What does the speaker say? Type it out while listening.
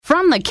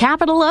From the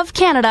capital of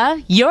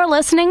Canada, you're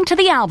listening to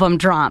The Album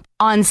Drop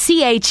on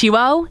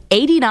CHUO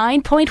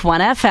 89.1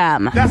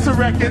 FM. That's a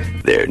record.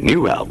 Their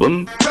new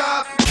album.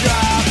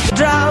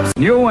 Drops.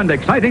 New and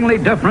excitingly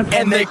different.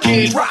 And they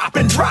keep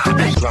dropping. Drop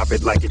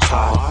it like it's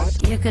hot.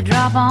 You could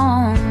drop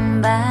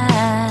on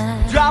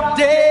by. Drop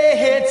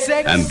dead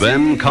sex. And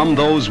then come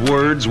those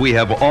words we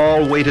have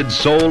all waited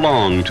so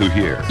long to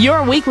hear.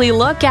 Your weekly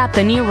look at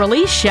the new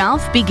release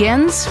shelf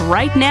begins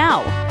right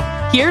now.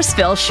 Here's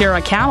Phil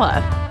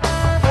Shirakawa.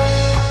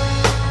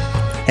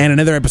 And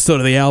another episode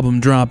of The Album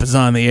Drop is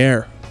on the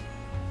air.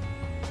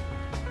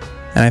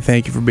 And I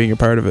thank you for being a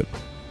part of it.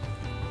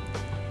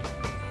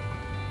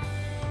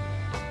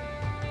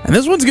 And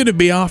this one's going to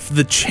be off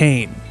the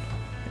chain,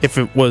 if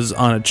it was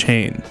on a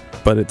chain.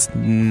 But it's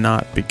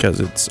not, because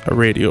it's a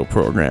radio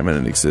program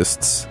and it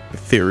exists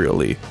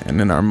ethereally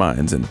and in our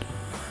minds and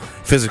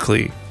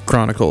physically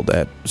chronicled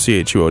at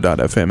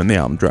chuo.fm and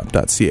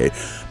thealbumdrop.ca.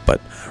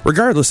 But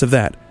regardless of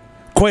that,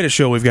 quite a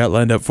show we've got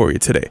lined up for you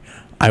today.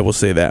 I will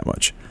say that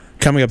much.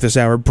 Coming up this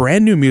hour,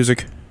 brand new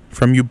music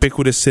from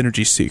Ubiquitous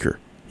Synergy Seeker.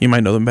 You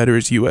might know them better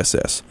as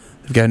USS.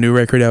 They've got a new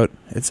record out.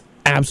 It's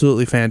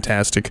absolutely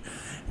fantastic.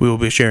 We will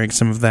be sharing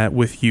some of that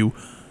with you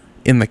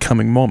in the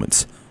coming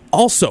moments.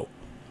 Also,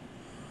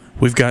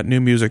 we've got new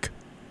music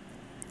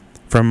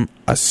from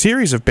a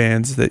series of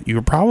bands that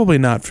you're probably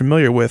not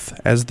familiar with,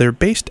 as they're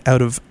based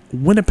out of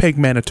Winnipeg,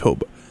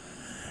 Manitoba.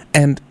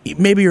 And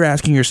maybe you're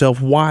asking yourself,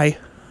 why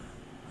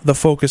the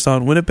focus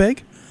on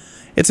Winnipeg?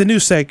 It's a new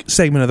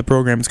segment of the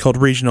program. It's called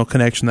Regional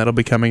Connection. That'll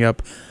be coming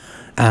up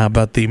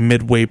about the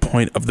midway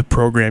point of the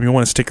program. You'll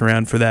want to stick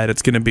around for that.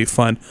 It's going to be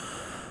fun.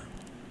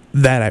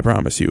 That I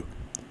promise you.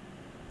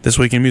 This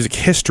week in music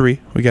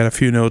history, we got a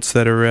few notes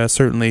that are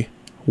certainly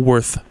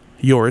worth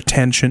your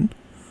attention.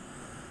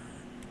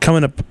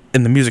 Coming up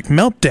in the Music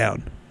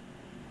Meltdown,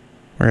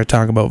 we're going to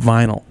talk about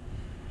vinyl.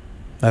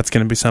 That's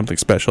going to be something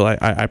special.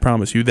 I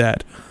promise you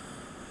that.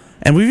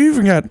 And we've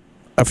even got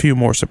a few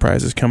more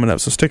surprises coming up,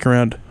 so stick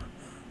around,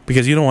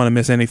 because you don't want to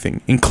miss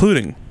anything,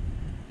 including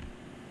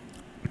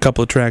a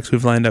couple of tracks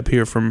we've lined up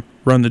here from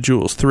Run the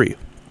Jewels 3.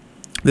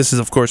 This is,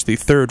 of course, the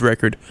third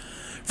record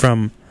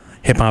from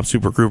hip-hop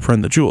supergroup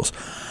Run the Jewels.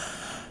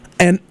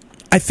 And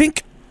I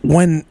think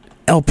when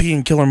LP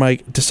and Killer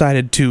Mike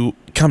decided to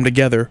come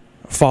together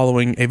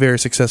following a very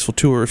successful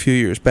tour a few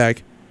years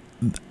back,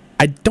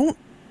 I don't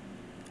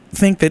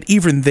think that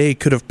even they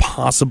could have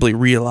possibly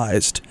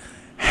realized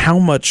how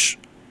much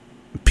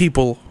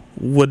people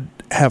would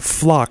have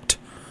flocked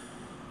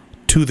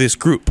to this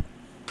group.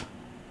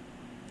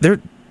 This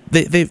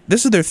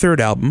is their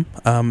third album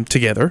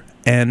together,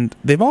 and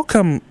they've all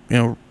come,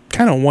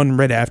 kind of one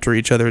right after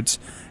each other. It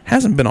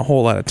hasn't been a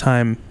whole lot of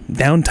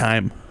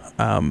downtime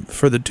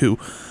for the two,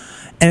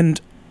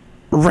 and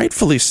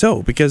rightfully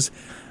so, because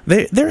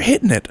they're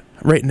hitting it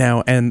right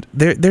now, and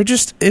they're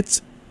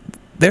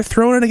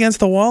throwing it against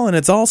the wall, and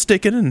it's all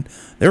sticking, and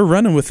they're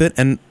running with it,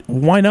 and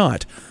why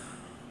not?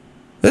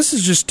 This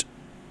is just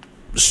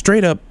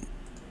straight up,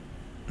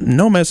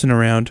 no messing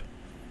around,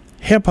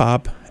 hip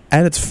hop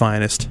at its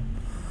finest.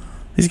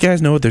 These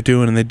guys know what they're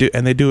doing, and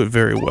they do it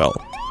very well.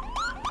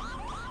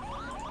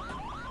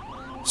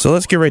 So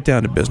let's get right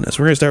down to business.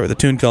 We're going to start with a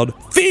tune called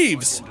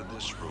Thieves!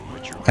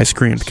 I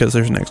screamed because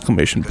there's an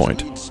exclamation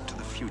point.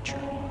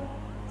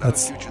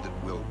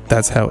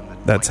 That's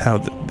how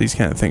these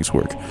kind of things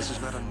work.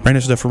 Brand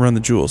new stuff from Run the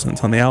Jewels, and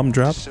it's on the album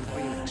drop.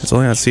 It's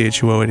only on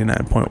CHUO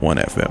 89.1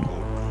 FM.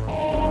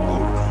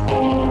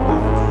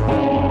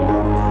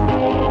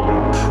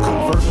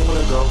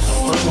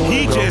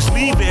 He just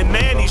leaving,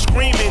 man, he's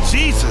screaming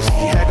Jesus.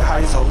 He had the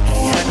highest hope.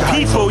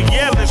 People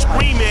yelling,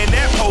 screaming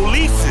at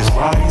polices.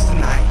 Rise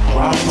tonight.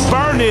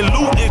 Burning,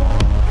 looting,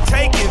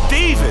 taking,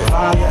 thieving.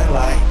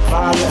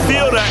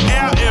 Feel the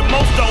air and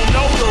most don't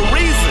know the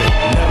reason.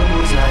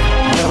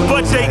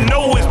 But they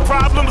know his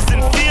problems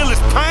and feel his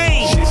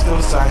pain.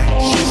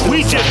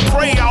 We just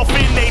prey off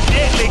in they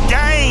deadly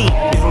game.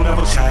 It'll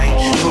never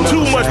change.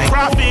 Too much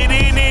profit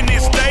in and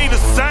it stay the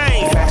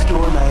same.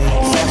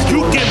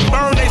 You can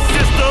burn a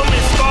system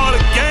and start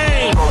a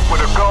game.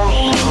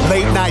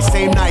 Late night,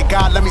 same night,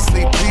 God, let me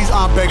sleep, please,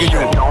 I'm begging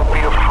you. Don't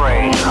be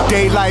afraid.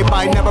 Daylight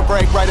might never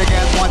break right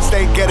again once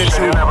they get it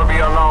You'll you. never be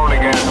alone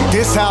again.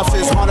 This house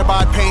is haunted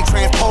by pain,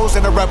 transposed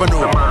in the revenue.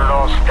 The murdered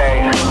all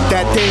stay.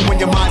 That thing when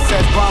your mind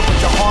says run, but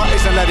your heart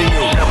isn't letting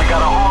you. Yeah, we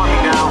got an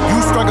army now. You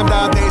strung them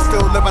down, they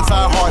still live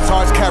inside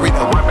hearts carry The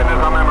them. weapon is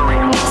our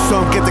memory.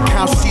 Some get to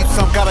count sheep,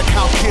 some gotta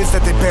count kids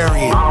that they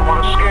burying. I don't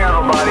wanna scare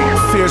nobody.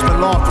 Fear's been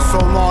lost for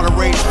so long, the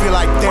rage feel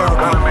like therapy.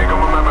 Gotta make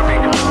them remember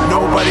me.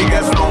 Nobody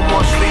gets no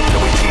more sleep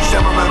till we teach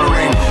them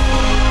remembering.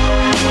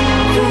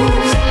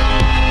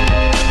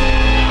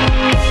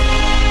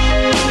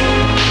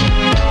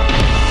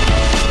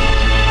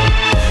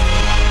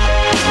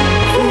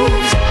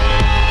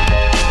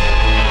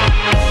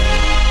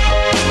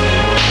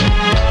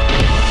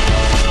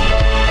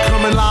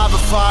 Coming live at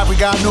 5, we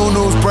got new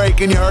news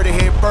breaking. You heard it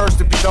here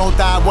first. If you don't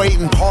die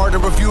waiting, hard to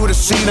review the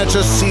scene I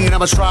just seen.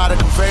 I'ma try to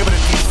convey what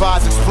the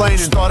D5's explaining.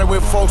 Started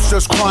with folks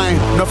just crying.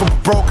 Enough of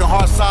broken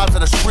heart sobs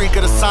and a shriek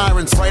of the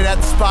sirens. Right at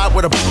the spot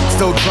where the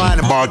still trying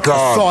to. My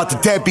God. Thought the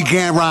dead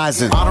began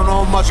rising. I don't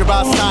know much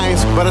about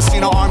science, but I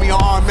seen an army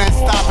of armed men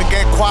stop and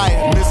get quiet.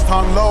 Mist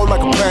hung low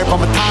like a prayer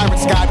from a tyrant.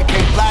 Sky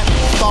became black,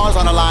 stars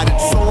on the line.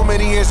 So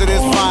many years of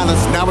this violence.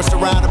 Now we're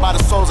surrounded by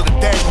the souls of the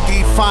dead and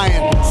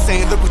defiant.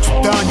 Saying, look what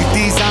you've done, you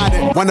designed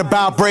it. When the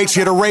bow breaks,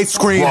 hear the wraith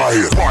scream.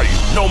 Riot.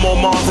 No more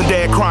moms and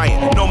dad crying.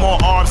 No more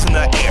arms in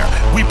the air.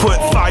 We put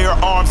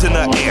firearms in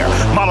the air.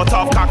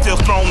 Molotov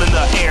cocktails thrown in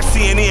the air.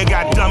 CNN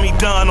got dummy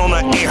done on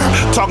the air.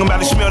 Talking about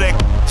the smell that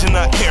in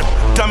the air.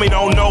 Dummy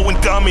don't know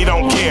and dummy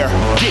don't care.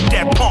 Get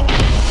that punk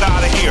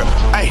out of here.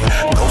 Hey,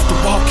 ghost to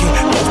walking,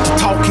 ghost to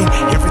talking.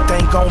 Everything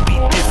gon' be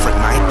different,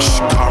 man.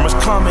 Shh, karma's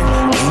coming,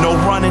 ain't no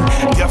running.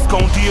 Death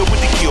gon' deal with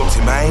the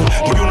guilty, man.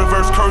 The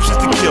universe curses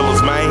the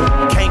killers, man.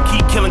 Can't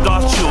keep killing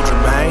God's children,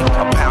 man.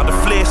 A pound of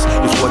flesh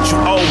is what you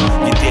owe.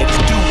 You're dead to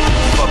do,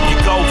 give up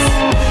your ghost.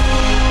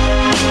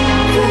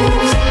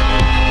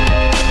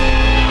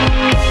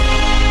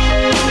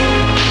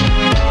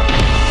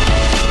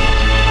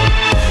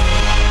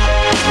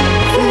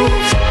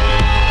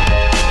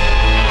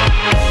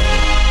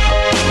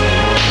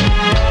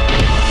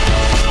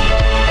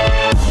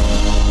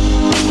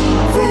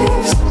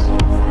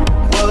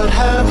 What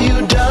have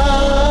you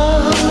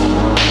done?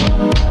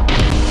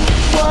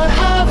 What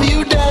have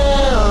you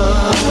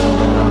done?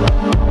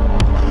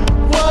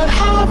 What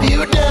have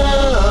you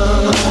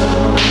done?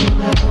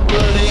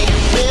 What are you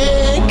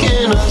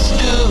making us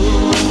do?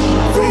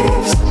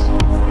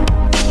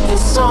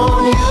 It's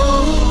on you.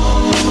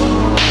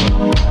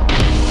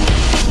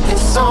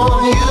 It's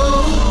on you.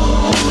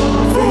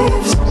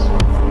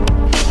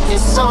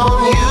 It's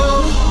on you.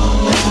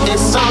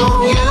 It's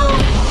on you.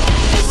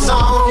 It's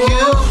on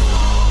you.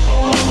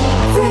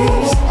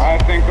 I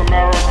think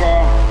America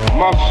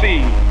must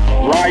see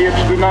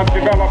riots do not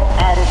develop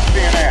out of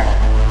thin air.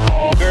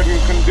 Certain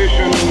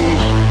conditions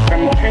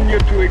continue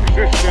to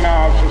exist in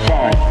our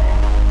society,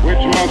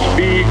 which must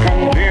be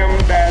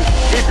condemned as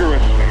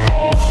vigorously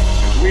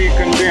as we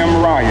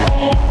condemn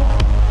riots.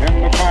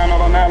 In the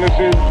final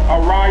analysis, a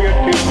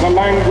riot is the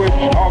language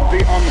of the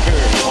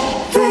unheard.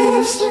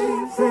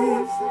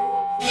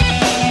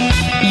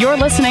 You're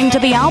listening to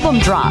The Album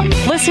Drop.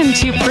 Listen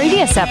to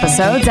previous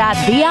episodes at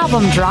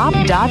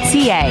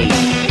thealbumdrop.ca.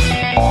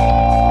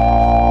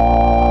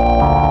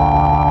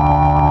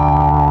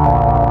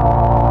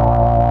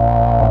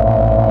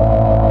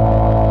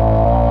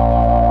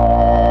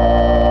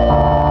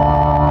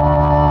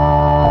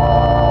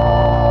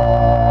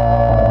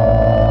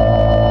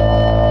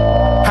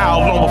 How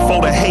long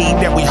before the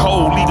hate that we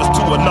hold lead us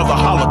to another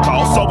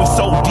Holocaust? So we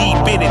so deep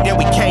in it that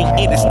we can't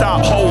end it,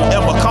 stop, hold,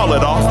 ever call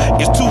it off.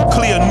 It's too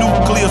clear,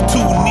 nuclear's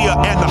too near,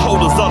 and the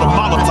holders of the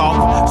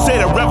Molotov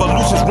say the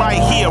revolution's right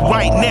here,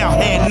 right now,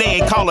 and they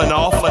ain't calling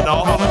off and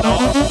off.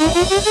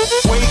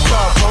 Wake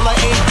up, roll an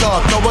eighth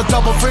up, throw a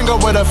double finger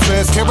with a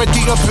fist. Here at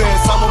the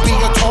abyss, I'ma be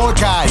your tour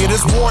guide. It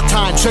is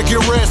wartime, check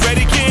your wrist.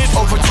 Ready, kid?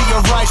 Over to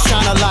your right,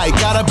 shine a light.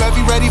 Got a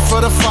bevy ready for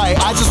the fight.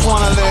 I just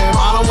wanna live,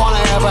 I don't wanna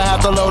ever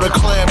have to load a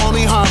clip.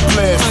 Only hunt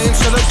bliss. I ain't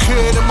still a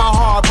kid in my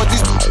heart, but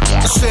these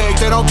sick.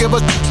 They don't give a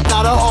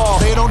not at all.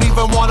 They don't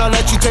even wanna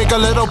let you take a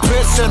little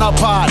piss in a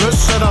pot.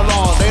 Listen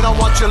along, they don't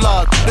want your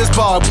luck. This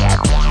bug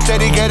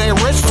steady getting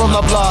rich from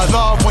the blood.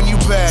 Love when you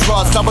bet.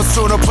 Trust, I would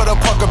sooner put a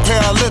fucking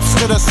pair of lips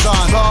to the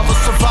sun. Love will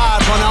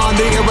survive when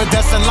under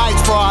iridescent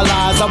lights for our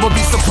lives. I would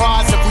be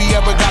surprised if we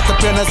ever got the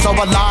business so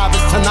alive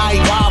as tonight.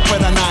 Wild for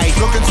the night.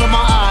 Look into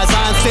my eyes,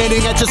 I am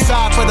standing at your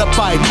side for the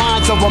fight.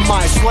 Minds over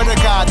mine. Swear to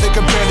God, they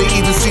can barely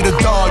even see the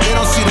dog. They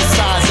don't see the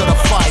size of the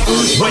fight.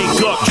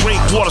 Wake up,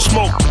 drink water,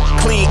 smoke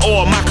clean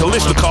oil, my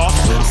Kalishnikov.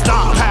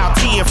 Stockpile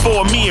 10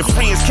 for me and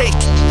friends, cake,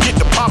 get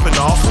the popping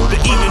off. The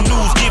evening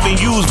news giving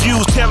you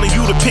views, telling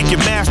you to pick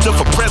your master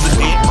for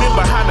president. Been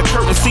behind the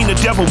curtain, seen the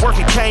devil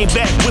working, came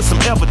back with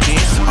some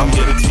evidence. I'm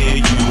here to tell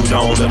you,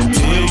 don't let them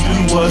tell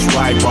you what's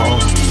right,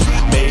 wrong.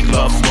 Make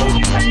love,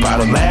 smoke,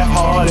 try to laugh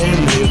hard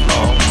and live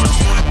long.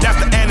 That's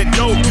the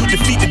antidote, you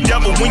defeat the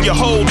devil when you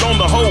hold on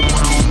to hope.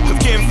 Cause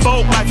getting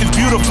folk, life is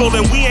beautiful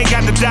and we ain't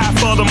got to die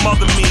for them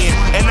other men.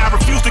 And I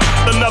refuse to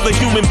kill another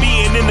human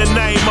being in the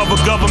name of a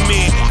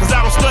government. Cause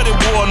I don't study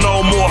war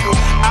no more,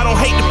 I don't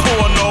hate the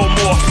poor no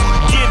more.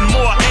 Getting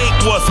more ain't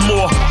what's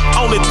more,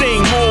 only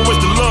thing more is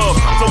the love.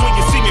 So when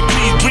you see me,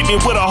 please greet me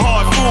with a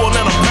heart full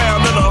and a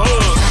pound and a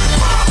hug.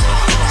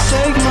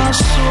 Take my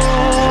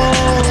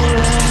soul.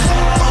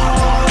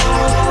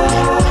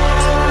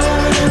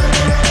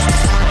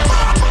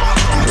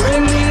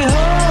 Bring me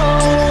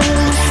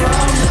home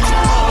from the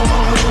cold.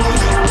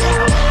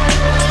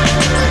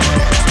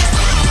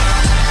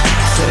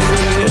 Take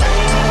me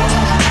home,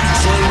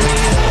 take me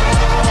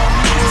home,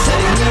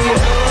 take me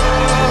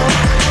home.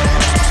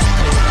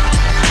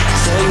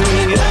 Take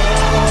me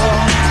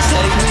home,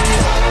 take me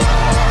home,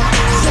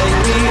 take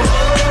me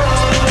home.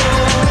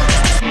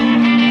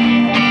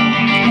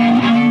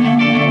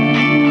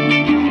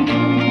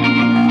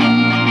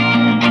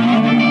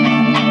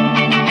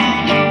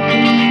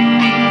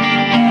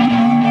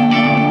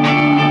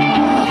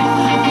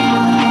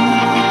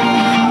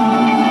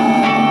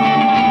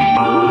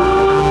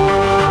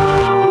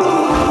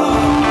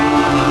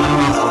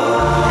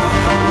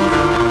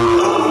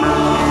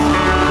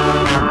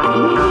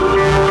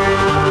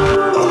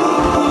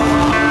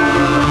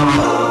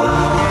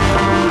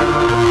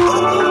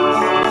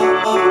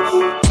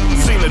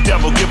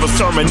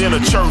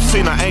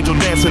 Seen an angel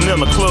dancing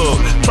in the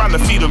club, trying to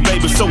feed a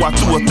baby, so I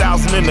threw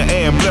 1,000 in the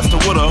air and blessed her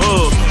with a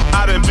hug.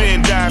 I done been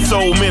down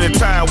so many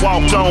times,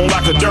 walked on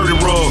like a dirty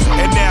rug.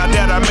 And now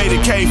that I made it,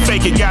 can't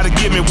fake it, gotta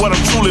give me what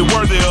I'm truly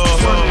worthy of.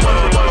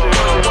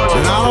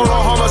 And I don't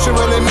know how much it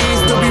really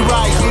means to be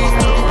right,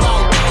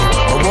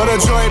 but what a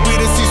joy it'd be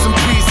to see some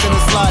peace in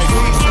this life.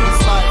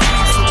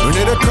 When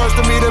it occurs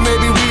to me that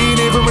maybe we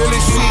ain't even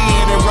really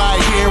seeing it right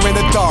here in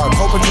the dark,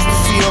 hoping just to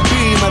see a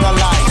beam of the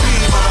light.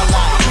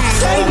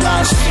 Take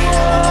my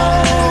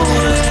soul.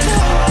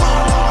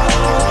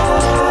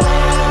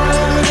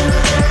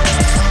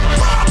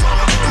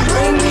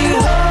 Bring me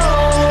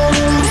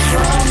home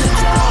from the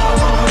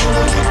dawn.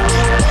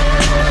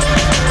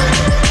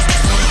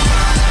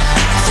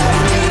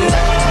 Take me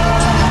up,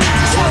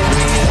 take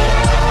me up,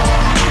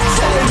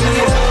 take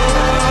me up.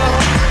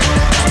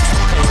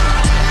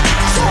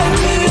 Take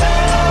me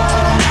up,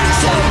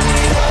 take me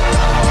up,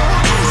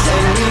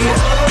 take me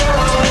up.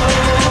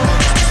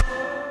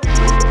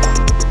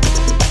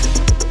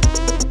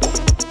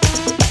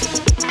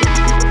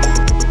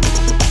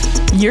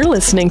 You're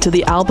listening to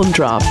The Album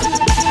Drop.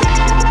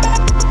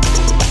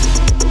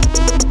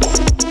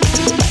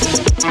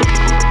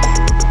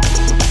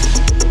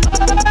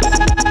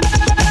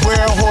 Where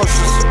are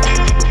horses?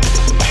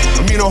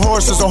 I mean, a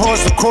horse is a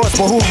horse, of course,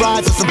 but who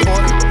rides is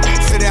important.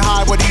 Sitting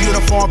high with the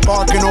uniform,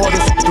 barking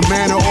orders, the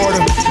man of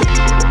order.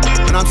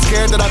 And I'm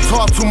scared that I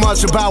talk too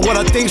much about what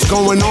I think's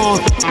going on.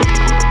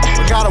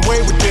 I got away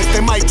with this,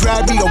 they might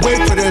drag me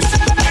away for this.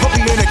 Put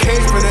me in a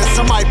cage for this,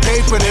 I might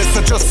pay for this.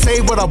 Or just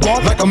say what I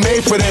want like I'm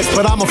made for this.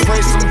 But I'm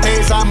afraid some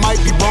days I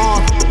might be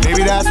wrong.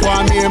 Maybe that's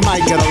why me and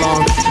Mike get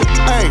along.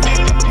 Hey,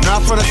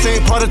 not from the same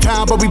part of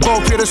town, but we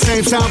both hear the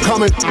same sound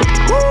coming.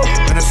 Woo!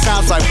 And it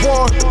sounds like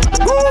war.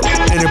 Woo!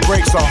 And it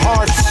breaks our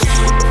hearts.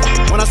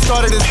 When I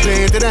started this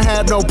band, didn't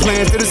have no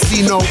plans, didn't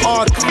see no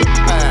arc.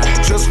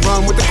 Just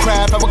run with the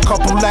crowd, have a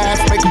couple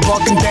laughs, make a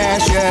buck and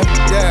dash, yeah,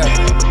 yeah.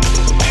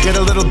 Get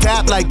a little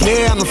dap like,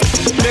 yeah, I'm the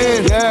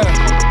man, yeah.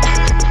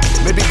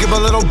 Maybe give a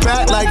little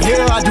back like,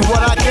 yeah, I do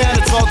what I can.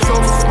 It's all so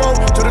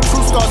smoke till the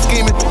truth starts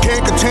scheming.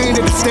 Can't contain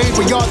it, it's staying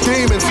for y'all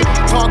demons.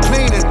 Talk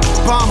cleaning,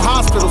 bomb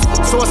hospitals,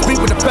 so I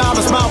speak with the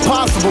foulest mouth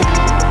possible.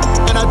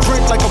 And I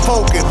drink like a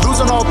Vulcan,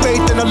 losing all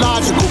faith in the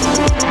logical.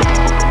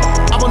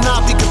 I will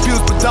not be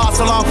confused, but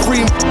docile, I'm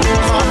free.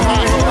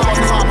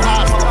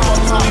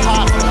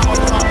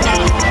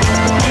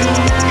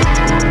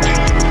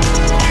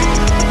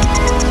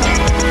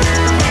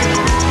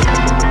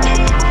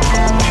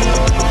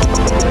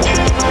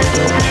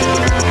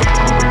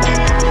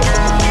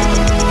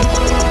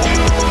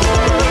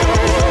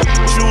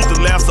 Choose the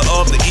lesser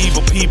of the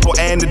evil people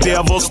and the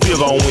devil still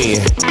gon'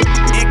 win.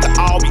 It could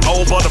all be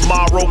over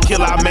tomorrow,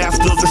 kill our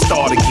masters and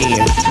start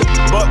again.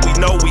 But we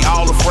know we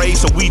all afraid,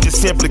 so we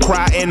just simply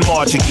cry and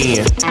march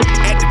again.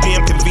 At the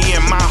damn convene,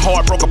 my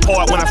heart broke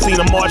apart when I seen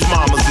the March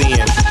Mamas in.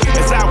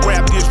 As I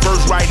rap this verse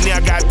right now,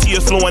 got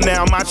tears flowing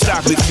down my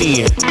chocolate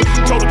chin.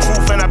 Told the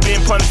truth and I've been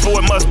punished for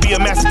it, must be a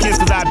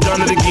masochist cause I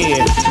done it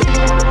again.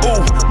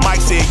 Ooh,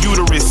 Mike said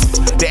uterus.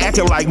 They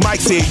acting like Mike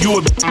said you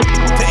a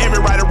To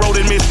every writer wrote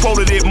and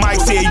misquoted it,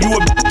 Mike said you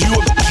a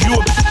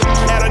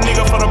Had a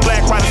nigga for the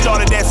black right and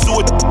started that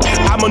sewer.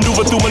 I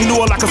maneuver through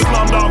manure like a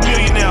slumdog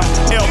millionaire.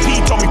 LP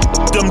told me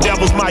them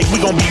devils, Mike, we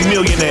gon' be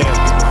millionaires.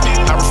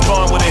 I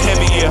respond with a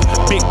heavy ear.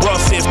 Big bro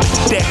says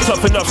that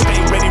tough enough, stay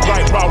ready,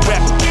 right, raw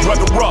rap,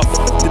 rugged rough.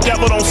 The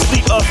devil don't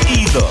sleep us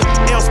either.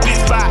 L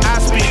spits fire,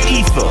 I spit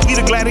ether. We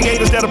the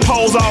gladiators that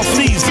oppose all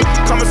season.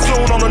 Coming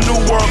soon on a new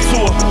world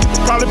tour.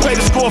 Probably play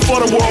the score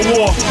for the World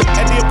War.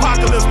 At the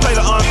apocalypse, play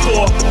the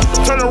encore.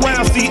 Turn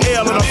around, see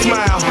L and a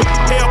smile.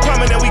 Hell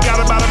coming and we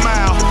got about a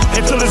mile.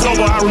 Until it's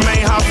over, I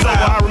remain hostile.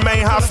 I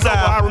remain hostile.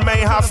 I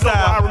remain hostile.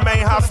 I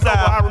remain hostile.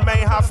 I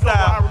remain hostile.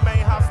 I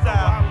remain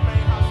hostile.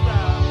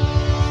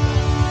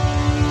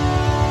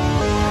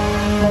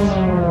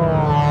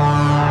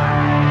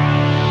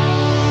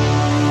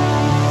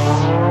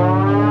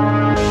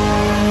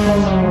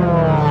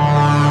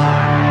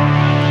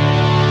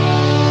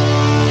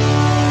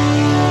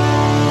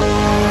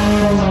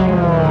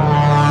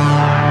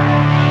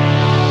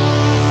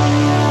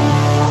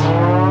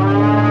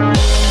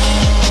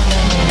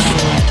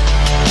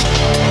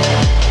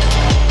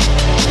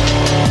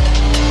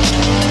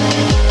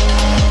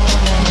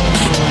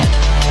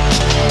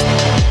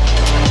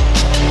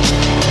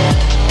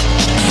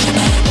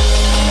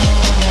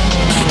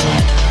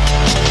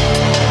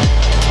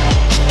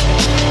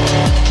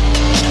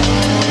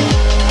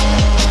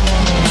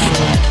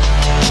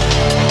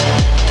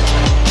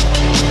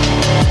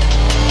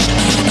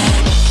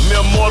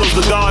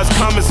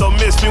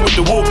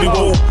 The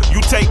whoop-de-whoop.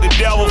 You take the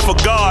devil for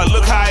God,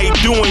 look how he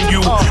doing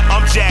you.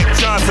 I'm Jack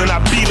Johnson,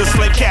 I beat a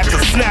slave catcher,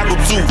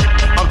 snaggletooth.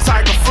 I'm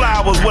Tiger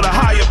Flowers with a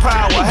higher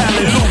power,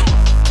 hallelujah.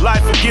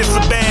 Life gets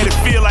so bad, it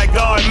feel like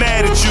God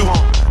mad at you.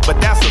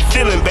 But that's a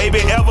feeling,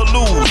 baby, ever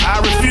lose.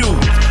 I refuse,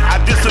 I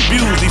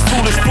disabuse these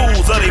foolish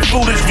fools of their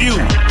foolish view.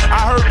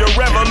 I heard the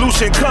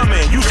revolution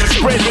coming, you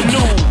should spread the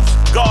news.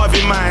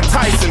 Garvey mind,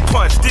 Tyson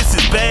punch, this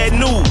is bad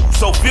news.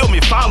 So feel me,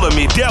 follow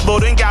me. Devil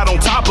then got on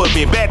top of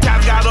me. Bad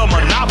times got a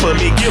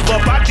monopoly. Give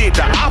up, I did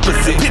the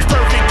opposite. Pitch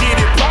perfect, did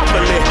it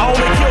properly.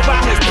 Only killed by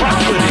his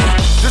property.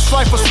 This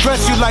life will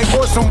stress you like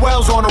Orson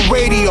Welles on the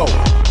radio.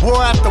 War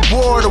after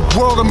war, the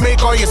world will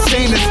make all your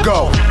saners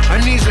go.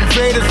 And these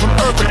invaders from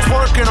Earth are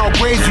twerking on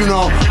graves, you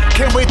know.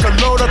 Can't wait to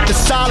load up the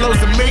silos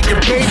and make your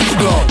babies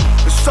glow.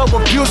 It's so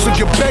abusive,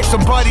 you beg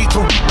somebody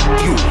to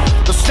you.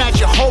 They'll snatch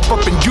your hope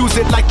up and use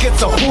it like it's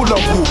a hula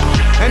hoop.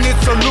 And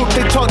it's a loop,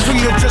 they talk to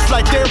you just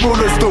like their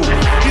rulers do.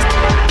 These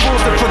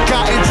fools have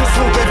forgotten just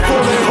who they're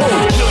fooling who.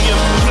 Kill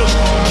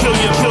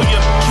you, kill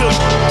you, kill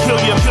you,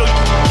 kill you, kill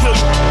you,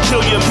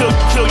 kill you,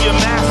 kill your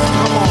mask.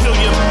 Kill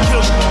you,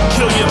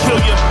 kill you,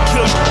 kill you,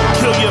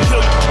 kill you,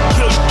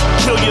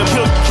 kill you,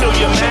 kill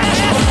your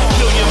mask.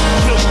 Kill you,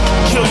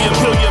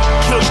 kill you,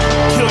 kill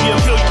you,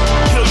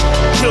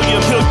 kill you, kill you,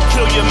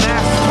 kill your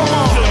mask.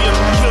 Kill you,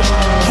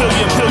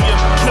 kill you,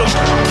 kill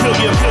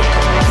you, kill you,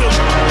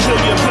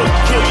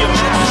 kill your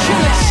mask.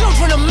 Killing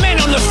children of men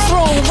on the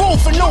throne, roll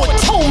for no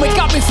atonement.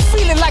 Got me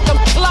feeling like I'm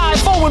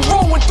Clive Owen,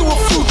 rolling through a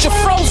future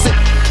frozen.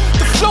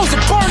 The flows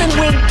are burning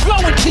wind,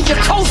 blowing till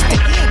you're coasting.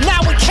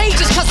 Now in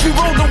cages cause we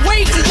roll the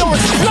waves of your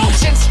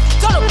explosions.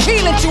 Done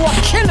appealing to our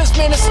killers,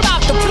 man, to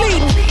stop the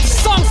bleeding. The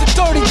song's a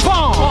dirty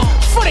bomb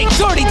for they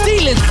dirty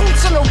dealings.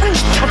 Boots on the roof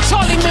of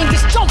Charlie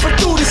Mingus dumping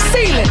through the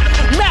ceiling.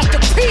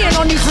 Master peeing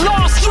on these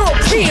lost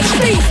Europeans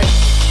leaving.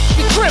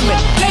 Be grimming,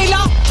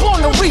 Layla,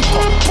 born a reaper,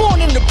 born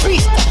in the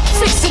beast,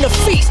 fixing a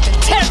feast,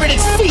 tearing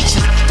its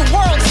features. The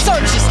world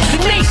surges,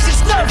 the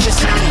nation's nervous,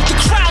 the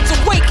crowd's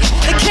awakened,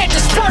 they can't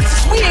disperse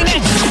us, we ain't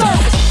at your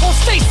service. Won't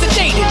stay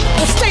sedated,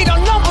 won't state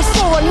our numbers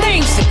for our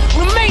names,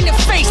 remaining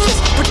faceless,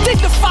 but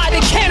dignified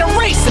they can't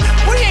erase it.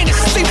 We ain't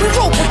asleep, we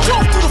rope and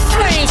go through the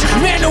flames.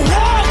 Man, the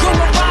war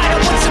gonna ride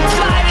on what's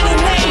implied in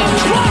the name.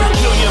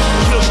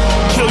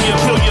 Kill you,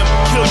 kill you,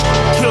 kill you,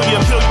 kill you,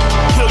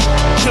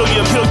 kill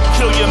you,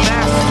 kill your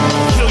mask.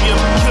 Kill you,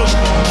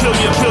 kill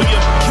you, kill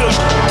you,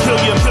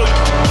 kill you, kill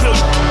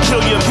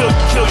you,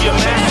 kill your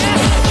mask.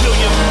 Kill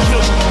you,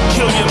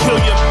 kill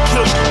you,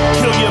 kill you,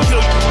 kill you,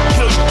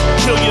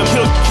 kill you,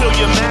 kill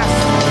your mask.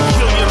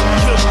 Kill you,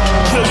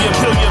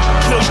 kill you,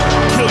 kill you,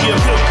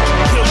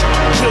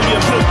 kill you,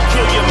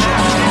 kill your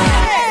mask.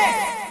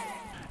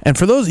 And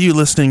for those of you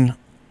listening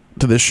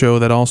to this show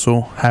that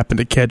also happened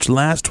to catch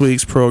last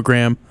week's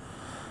program,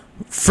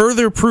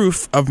 further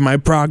proof of my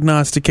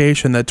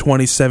prognostication that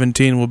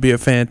 2017 will be a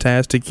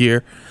fantastic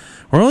year.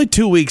 We're only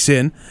 2 weeks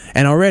in,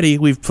 and already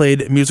we've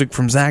played music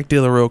from Zach De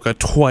La Rocha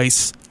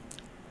twice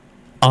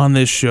on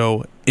this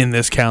show in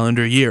this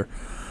calendar year.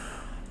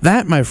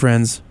 That, my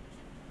friends,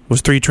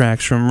 was 3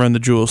 tracks from Run the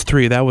Jewels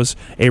 3. That was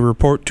a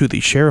report to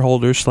the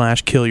shareholders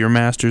 / Kill Your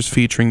Masters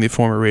featuring the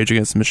former Rage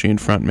Against the Machine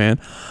frontman.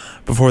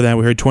 Before that,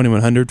 we heard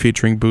 2100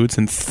 featuring Boots,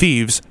 and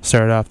Thieves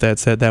started off that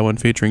set, that one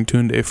featuring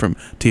Tunde from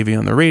TV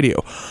on the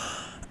Radio.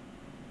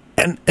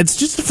 And it's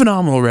just a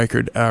phenomenal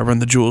record, Run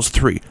the Jewels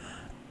 3.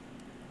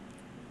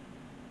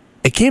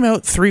 It came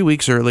out 3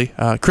 weeks early,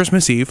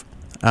 Christmas Eve,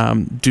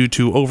 due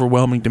to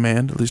overwhelming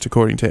demand, at least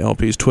according to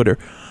LP's Twitter.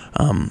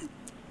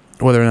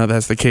 Whether or not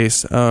that's the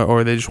case,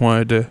 or they just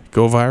wanted to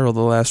go viral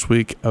the last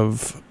week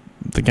of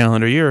the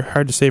calendar year,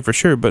 hard to say for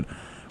sure, but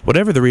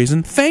whatever the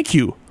reason, thank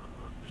you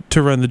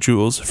to Run the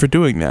Jewels for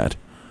doing that.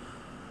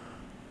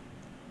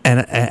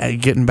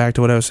 And getting back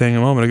to what I was saying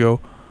a moment ago,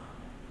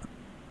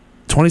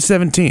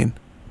 2017,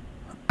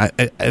 I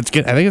think it's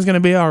going to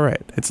be all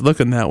right. It's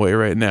looking that way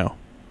right now.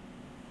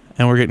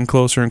 And we're getting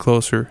closer and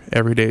closer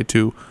every day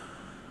to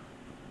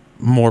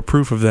more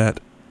proof of that,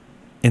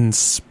 in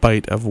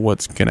spite of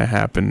what's going to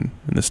happen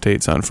in the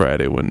States on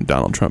Friday when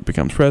Donald Trump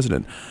becomes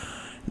president.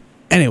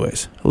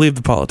 Anyways, leave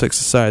the politics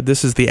aside.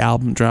 This is the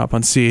album drop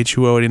on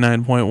CHUO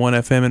 89.1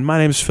 FM, and my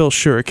name is Phil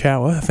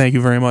Shirakawa. Thank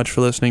you very much for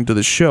listening to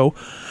the show.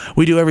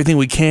 We do everything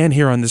we can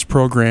here on this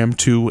program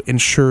to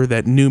ensure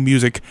that new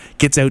music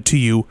gets out to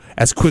you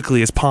as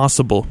quickly as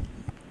possible.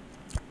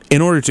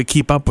 In order to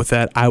keep up with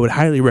that, I would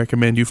highly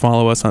recommend you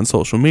follow us on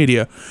social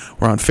media.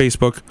 We're on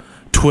Facebook,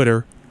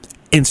 Twitter,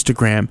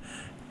 Instagram,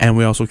 and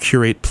we also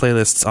curate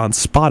playlists on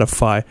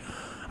Spotify.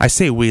 I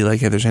say we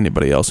like if there's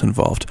anybody else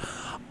involved.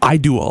 I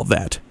do all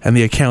that, and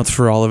the accounts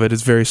for all of it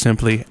is very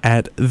simply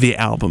at The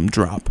Album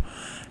Drop.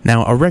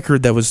 Now, a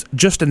record that was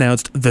just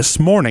announced this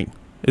morning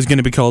is going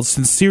to be called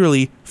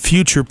Sincerely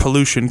Future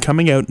Pollution,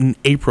 coming out in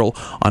April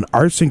on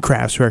Arts and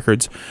Crafts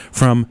Records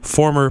from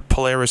former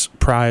Polaris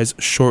Prize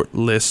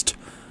shortlisted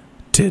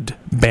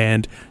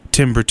band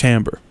Timber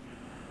Timbre.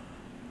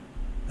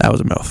 That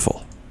was a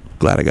mouthful.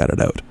 Glad I got it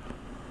out.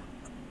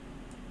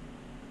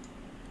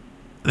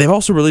 They've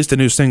also released a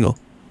new single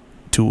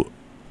to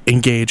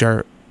engage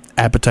our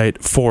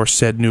appetite for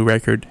said new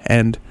record,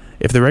 and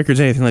if the record's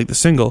anything like the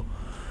single,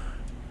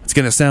 it's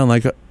going to sound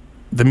like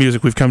the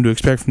music we've come to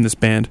expect from this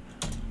band,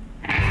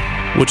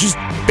 which is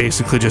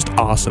basically just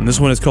awesome. This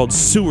one is called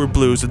Sewer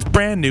Blues. It's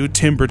brand new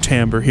Timber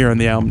Timbre here on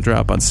the Album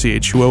Drop on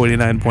CHUO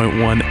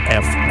 89.1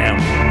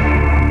 FM.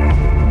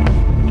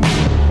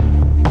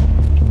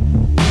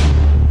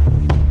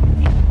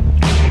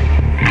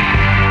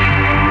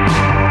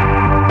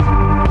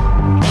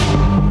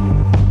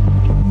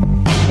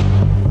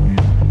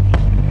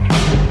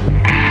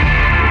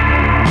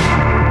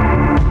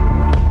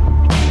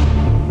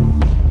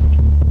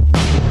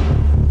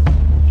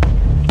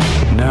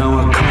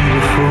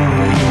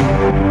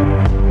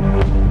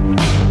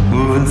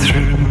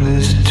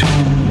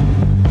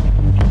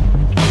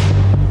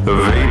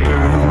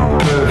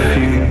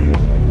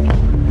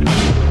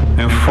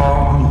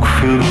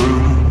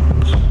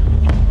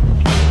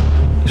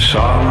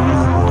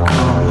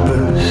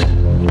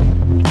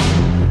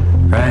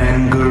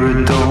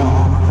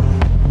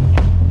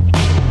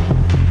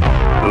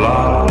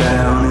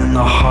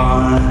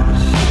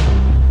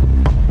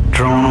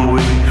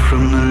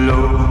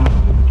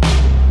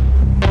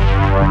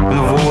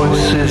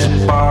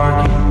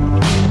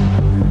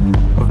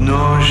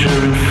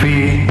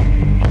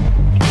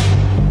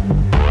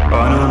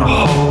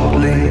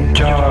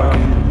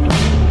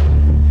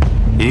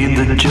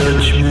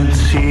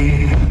 judgment's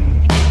here.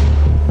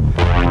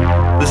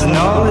 This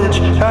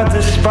knowledge I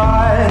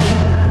despise,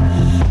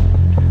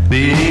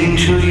 the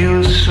angel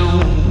you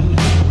assume,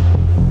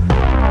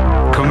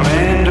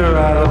 commander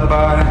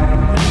alibi,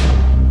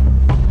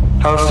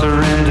 I'll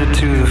surrender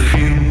to the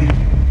few.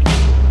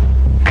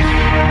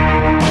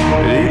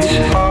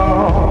 It's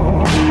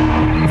all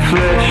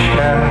fleshed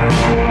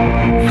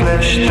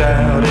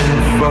out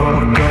and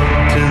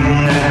forgotten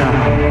now.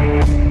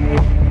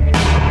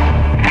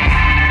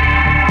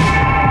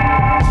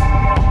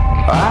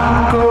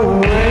 I'll go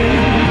way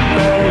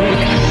back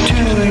to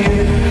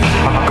you.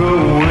 I'll go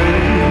way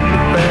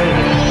back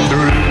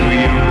through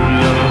your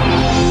love.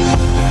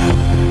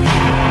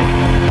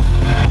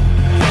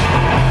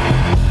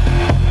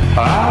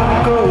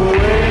 I'll go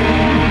way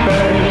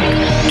back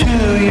to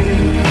you.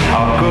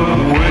 I'll go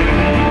way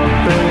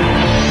back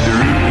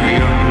through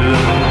your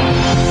love.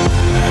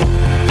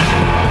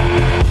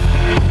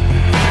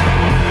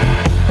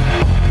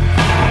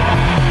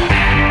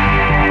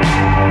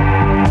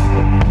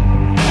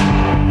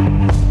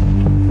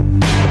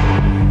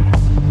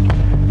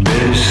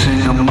 Better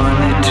sing a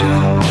money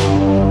tune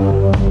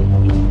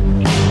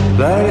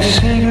like a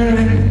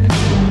cigarette.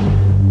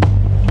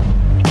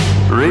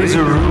 Raise a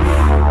roof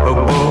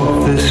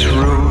above this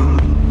room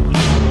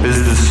as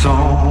the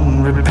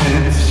song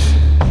repents.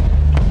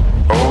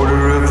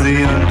 Order of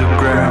the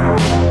underground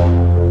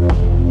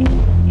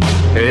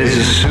as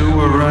the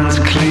sewer runs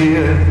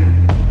clear.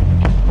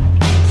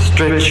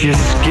 Stretch your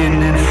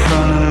skin in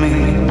front of me,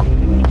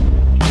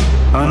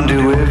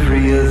 undo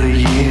every other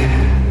year.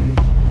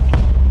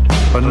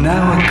 But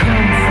now I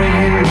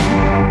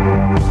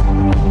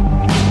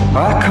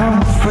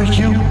come for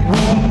you,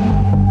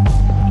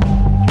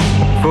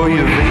 for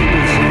your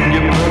vapors and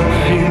your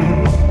perfume,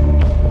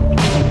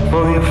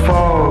 for your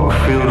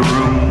fog-filled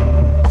room,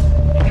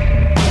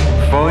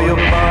 for your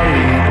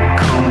body and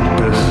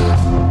compass,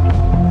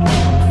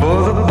 for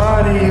the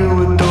body you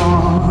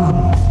adorn.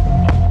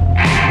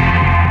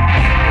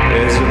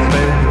 There's a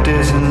bed,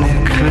 there's a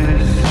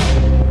necklace,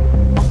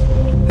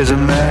 there's a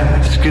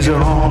mask, there's a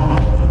horn.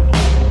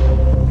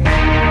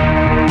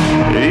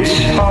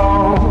 It's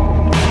all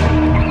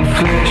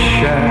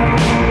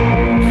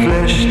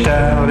fleshed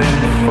out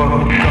and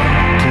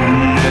forgotten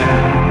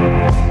now.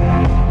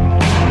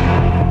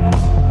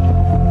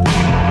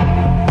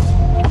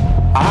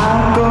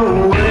 I'll go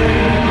way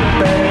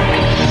back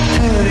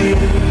to you.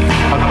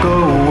 I'll go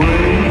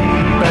way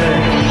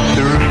back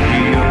through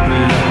your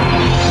love.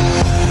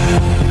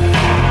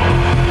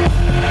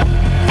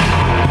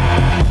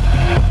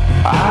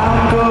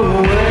 I'll go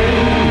way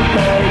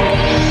back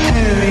to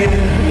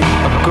you.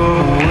 I'll go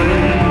way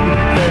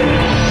back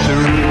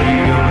through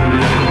your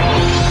love.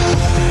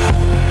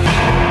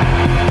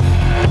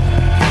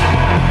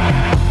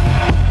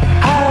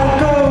 I'll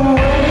go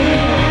way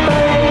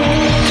back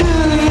to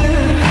you.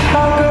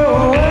 I'll go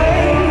way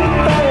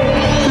back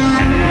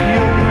through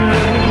your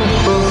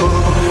love.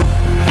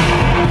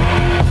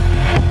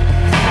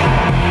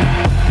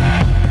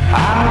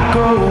 I'll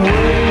go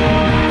way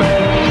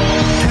back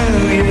to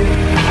you.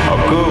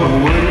 I'll go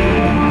way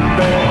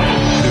back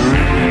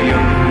through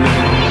your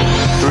love,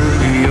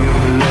 through your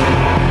love,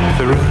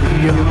 through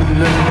your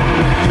love,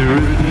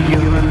 through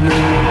your love,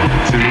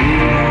 through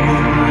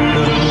your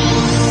love.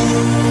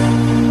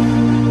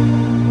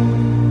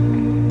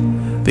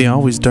 The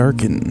always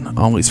dark and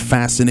always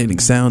fascinating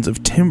sounds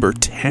of Timber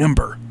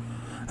Timbre.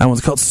 That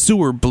one's called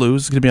Sewer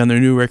Blues. It's going to be on their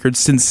new record,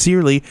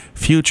 Sincerely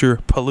Future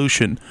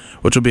Pollution,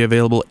 which will be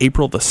available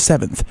April the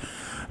 7th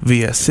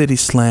via City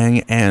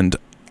Slang and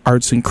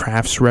Arts and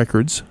Crafts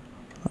Records.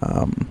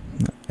 I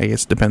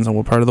guess it depends on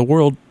what part of the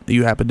world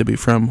you happen to be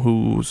from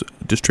who's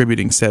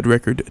distributing said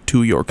record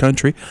to your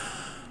country.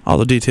 All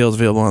the details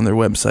available on their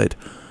website.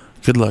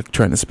 Good luck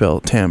trying to spell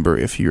timbre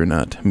if you're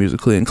not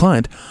musically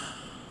inclined.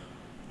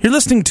 You're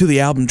listening to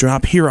the album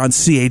drop here on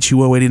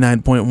CHUO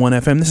 89.1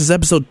 FM. This is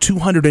episode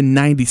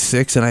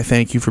 296, and I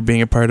thank you for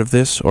being a part of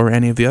this or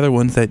any of the other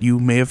ones that you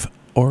may have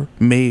or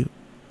may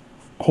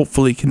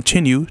hopefully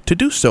continue to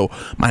do so.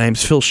 My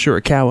name's Phil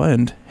Shirakawa,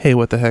 and hey,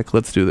 what the heck,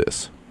 let's do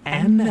this.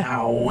 And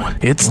now,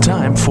 it's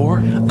time for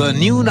the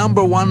new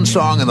number one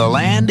song in the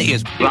land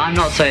is... Well, I'm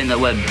not saying that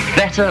we're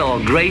better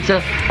or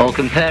greater or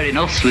comparing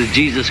us with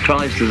Jesus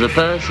Christ as a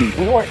person.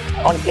 We weren't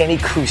on any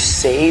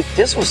crusade.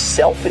 This was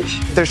selfish.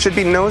 There should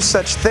be no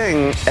such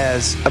thing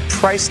as a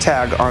price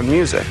tag on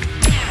music.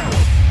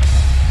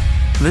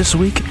 This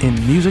week in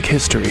music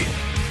history.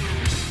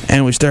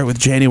 And we start with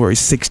January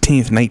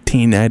 16th,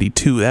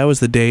 1992. That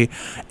was the day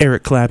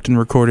Eric Clapton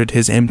recorded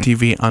his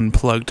MTV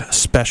Unplugged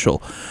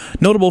special.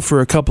 Notable for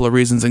a couple of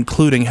reasons,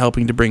 including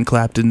helping to bring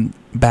Clapton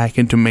back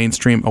into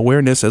mainstream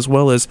awareness, as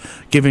well as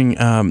giving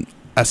a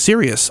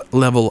serious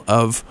level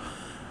of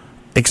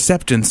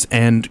acceptance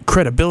and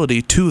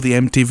credibility to the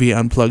MTV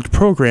Unplugged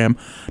program,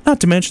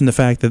 not to mention the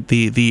fact that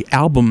the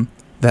album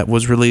that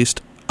was released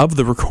of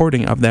the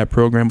recording of that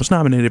program was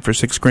nominated for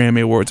 6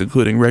 Grammy Awards,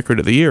 including Record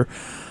of the Year.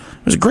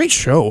 It was a great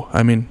show.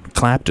 I mean,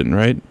 Clapton,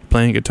 right?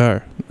 Playing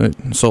guitar.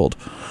 Sold.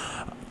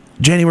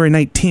 January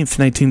 19th,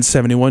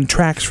 1971,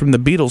 tracks from the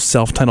Beatles'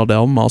 self-titled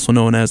album, also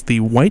known as the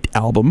White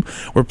Album,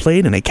 were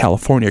played in a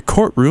California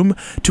courtroom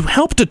to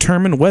help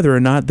determine whether or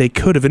not they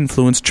could have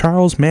influenced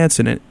Charles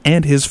Manson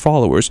and his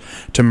followers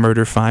to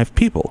murder 5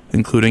 people,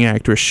 including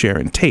actress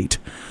Sharon Tate.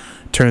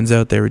 Turns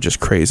out they were just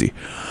crazy.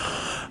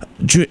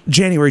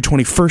 January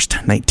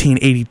 21st,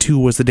 1982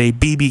 was the day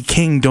B.B.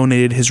 King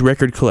donated his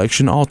record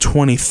collection, all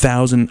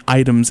 20,000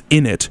 items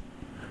in it,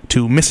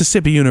 to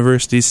Mississippi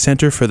University's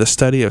Center for the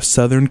Study of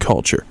Southern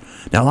Culture.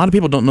 Now, a lot of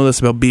people don't know this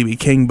about B.B.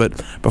 King,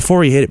 but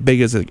before he hit it big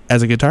as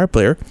a guitar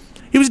player,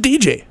 he was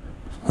DJ.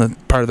 That's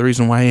part of the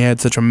reason why he had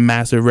such a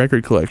massive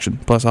record collection.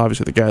 Plus,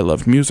 obviously, the guy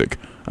loved music.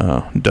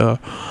 Duh.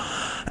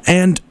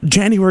 And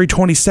January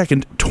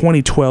 22nd,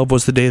 2012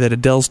 was the day that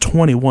Adele's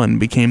 21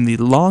 became the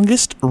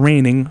longest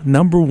reigning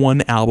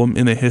 #1 album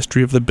in the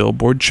history of the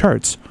Billboard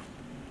charts.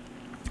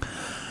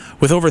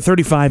 With over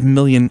 35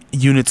 million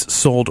units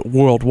sold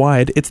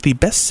worldwide, it's the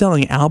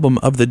best-selling album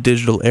of the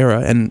digital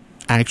era, and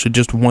actually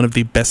just one of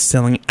the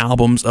best-selling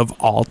albums of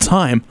all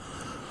time.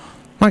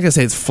 I'm not going to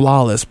say it's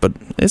flawless, but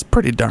it's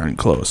pretty darn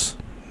close.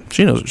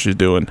 She knows what she's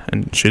doing,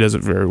 and she does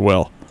it very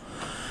well.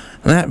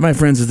 And that, my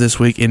friends, is this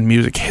week in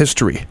music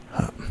history.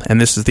 And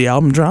this is the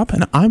Album Drop,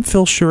 and I'm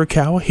Phil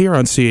Shirakawa here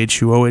on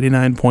CHUO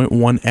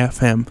 89.1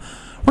 FM.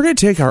 We're going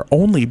to take our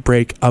only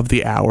break of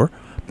the hour.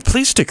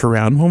 Please stick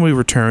around. When we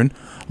return,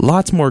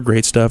 lots more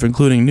great stuff,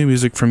 including new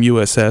music from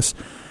USS,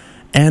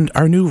 and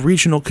our new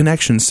Regional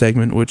Connection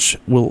segment, which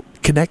will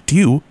connect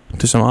you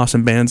to some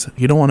awesome bands.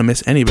 You don't want to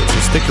miss any of it, so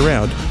stick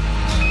around,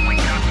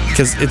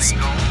 because it's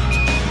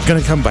going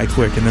to come by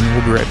quick, and then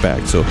we'll be right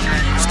back, so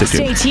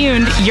Stay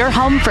tuned. Your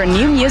home for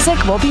new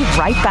music will be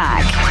right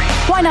back.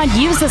 Why not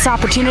use this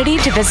opportunity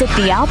to visit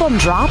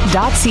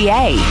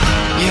thealbumdrop.ca? You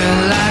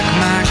like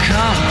my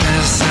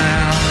compass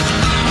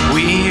now.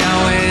 We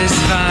always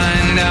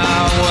find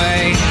our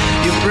way.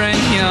 You bring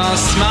your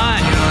smile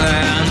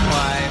and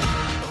wipe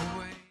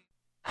away.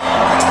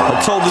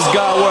 I told this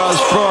guy where I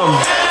was from.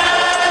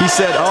 He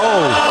said,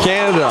 "Oh,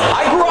 Canada."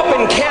 I grew up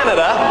in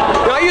Canada.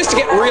 Now, I used to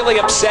get really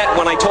upset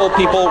when I told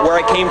people where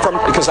I came from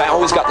because I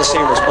always got the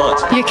same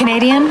response. You're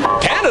Canadian?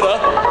 Canada?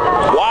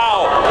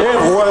 Wow.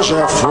 It was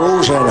a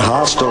frozen,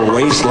 hostile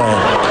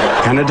wasteland.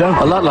 Canada?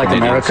 A lot like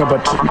America,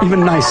 but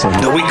even nicer.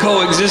 We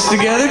coexist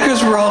together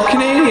because we're all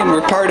Canadian.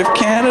 We're part of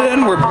Canada,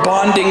 and we're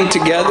bonding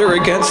together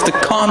against the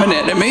common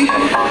enemy,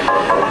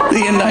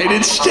 the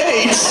United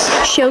States.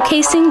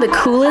 Showcasing the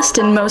coolest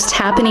and most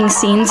happening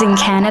scenes in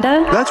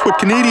Canada. That's what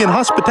Canadian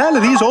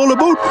hospitality is all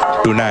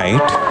about.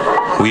 Tonight,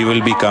 we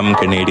will become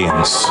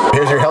Canadians.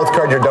 Here's your health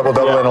card, your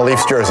double-double, and a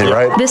Leafs jersey,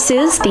 right? This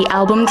is the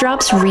Album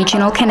Drop's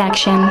Regional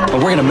Connection.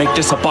 We're going to make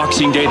this a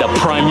Boxing Day the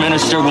Prime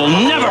Minister will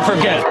never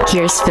forget.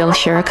 Here's Phil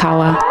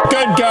Shirakawa.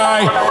 Good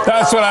guy.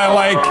 That's what I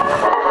like.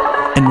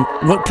 And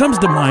what comes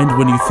to mind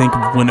when you think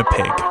of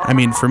Winnipeg? I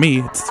mean, for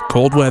me, it's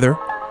cold weather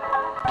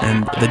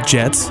and the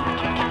Jets.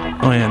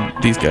 Oh, and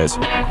these guys.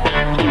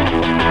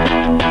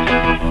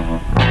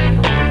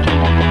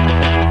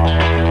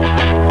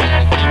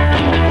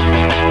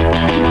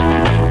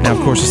 Now,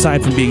 of course,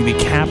 aside from being the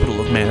capital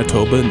of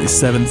Manitoba and the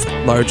 7th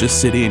largest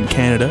city in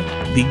Canada,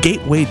 the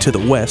Gateway to the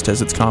West,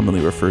 as it's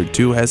commonly referred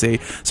to, has a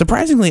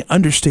surprisingly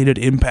understated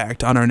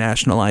impact on our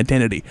national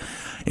identity.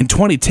 In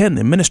 2010,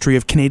 the Ministry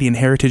of Canadian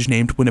Heritage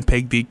named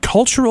Winnipeg the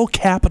Cultural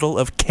Capital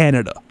of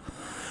Canada.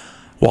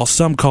 While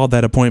some called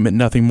that appointment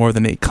nothing more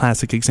than a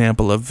classic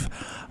example of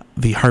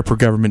the Harper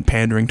government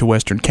pandering to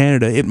Western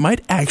Canada, it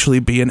might actually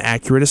be an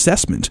accurate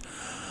assessment.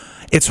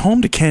 It's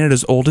home to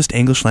Canada's oldest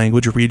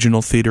English-language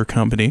regional theatre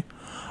company,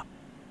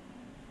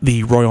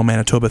 the Royal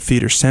Manitoba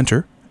Theatre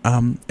Centre.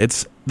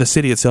 The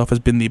city itself has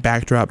been the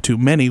backdrop to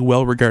many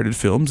well-regarded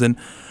films and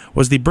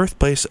was the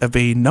birthplace of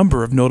a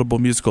number of notable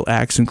musical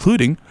acts,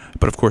 including,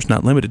 but of course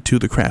not limited to,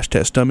 the Crash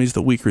Test Dummies,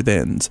 the Weaker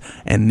Thans,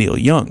 and Neil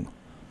Young.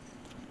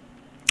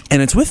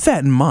 And it's with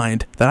that in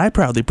mind that I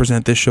proudly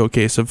present this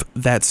showcase of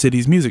that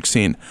city's music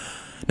scene.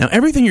 Now,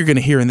 everything you're going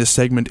to hear in this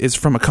segment is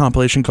from a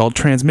compilation called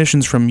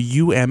Transmissions from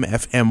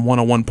UMFM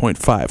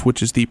 101.5,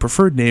 which is the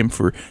preferred name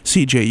for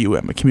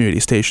CJUM, a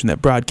community station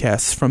that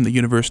broadcasts from the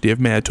University of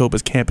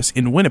Manitoba's campus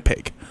in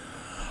Winnipeg.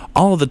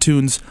 All of the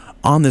tunes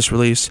on this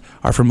release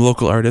are from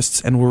local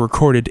artists and were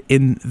recorded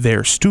in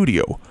their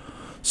studio.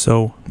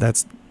 So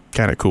that's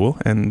kind of cool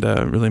and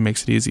really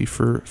makes it easy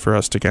for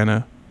us to kind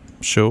of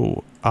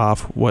show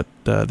off what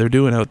they're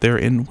doing out there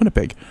in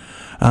Winnipeg.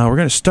 We're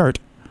going to start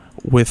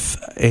with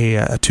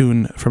a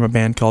tune from a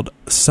band called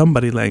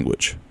Somebody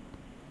Language.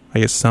 I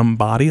guess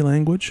Somebody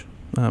Language?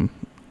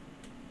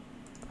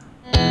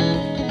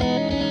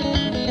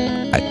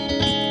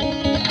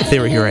 If they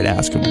were here, I'd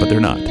ask them, but they're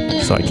not,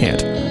 so I can't.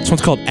 This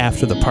one's called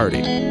After the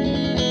Party.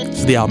 This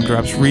is the Album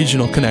Drop's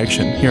Regional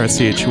Connection here on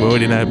CHUO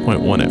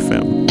 89.1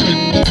 FM.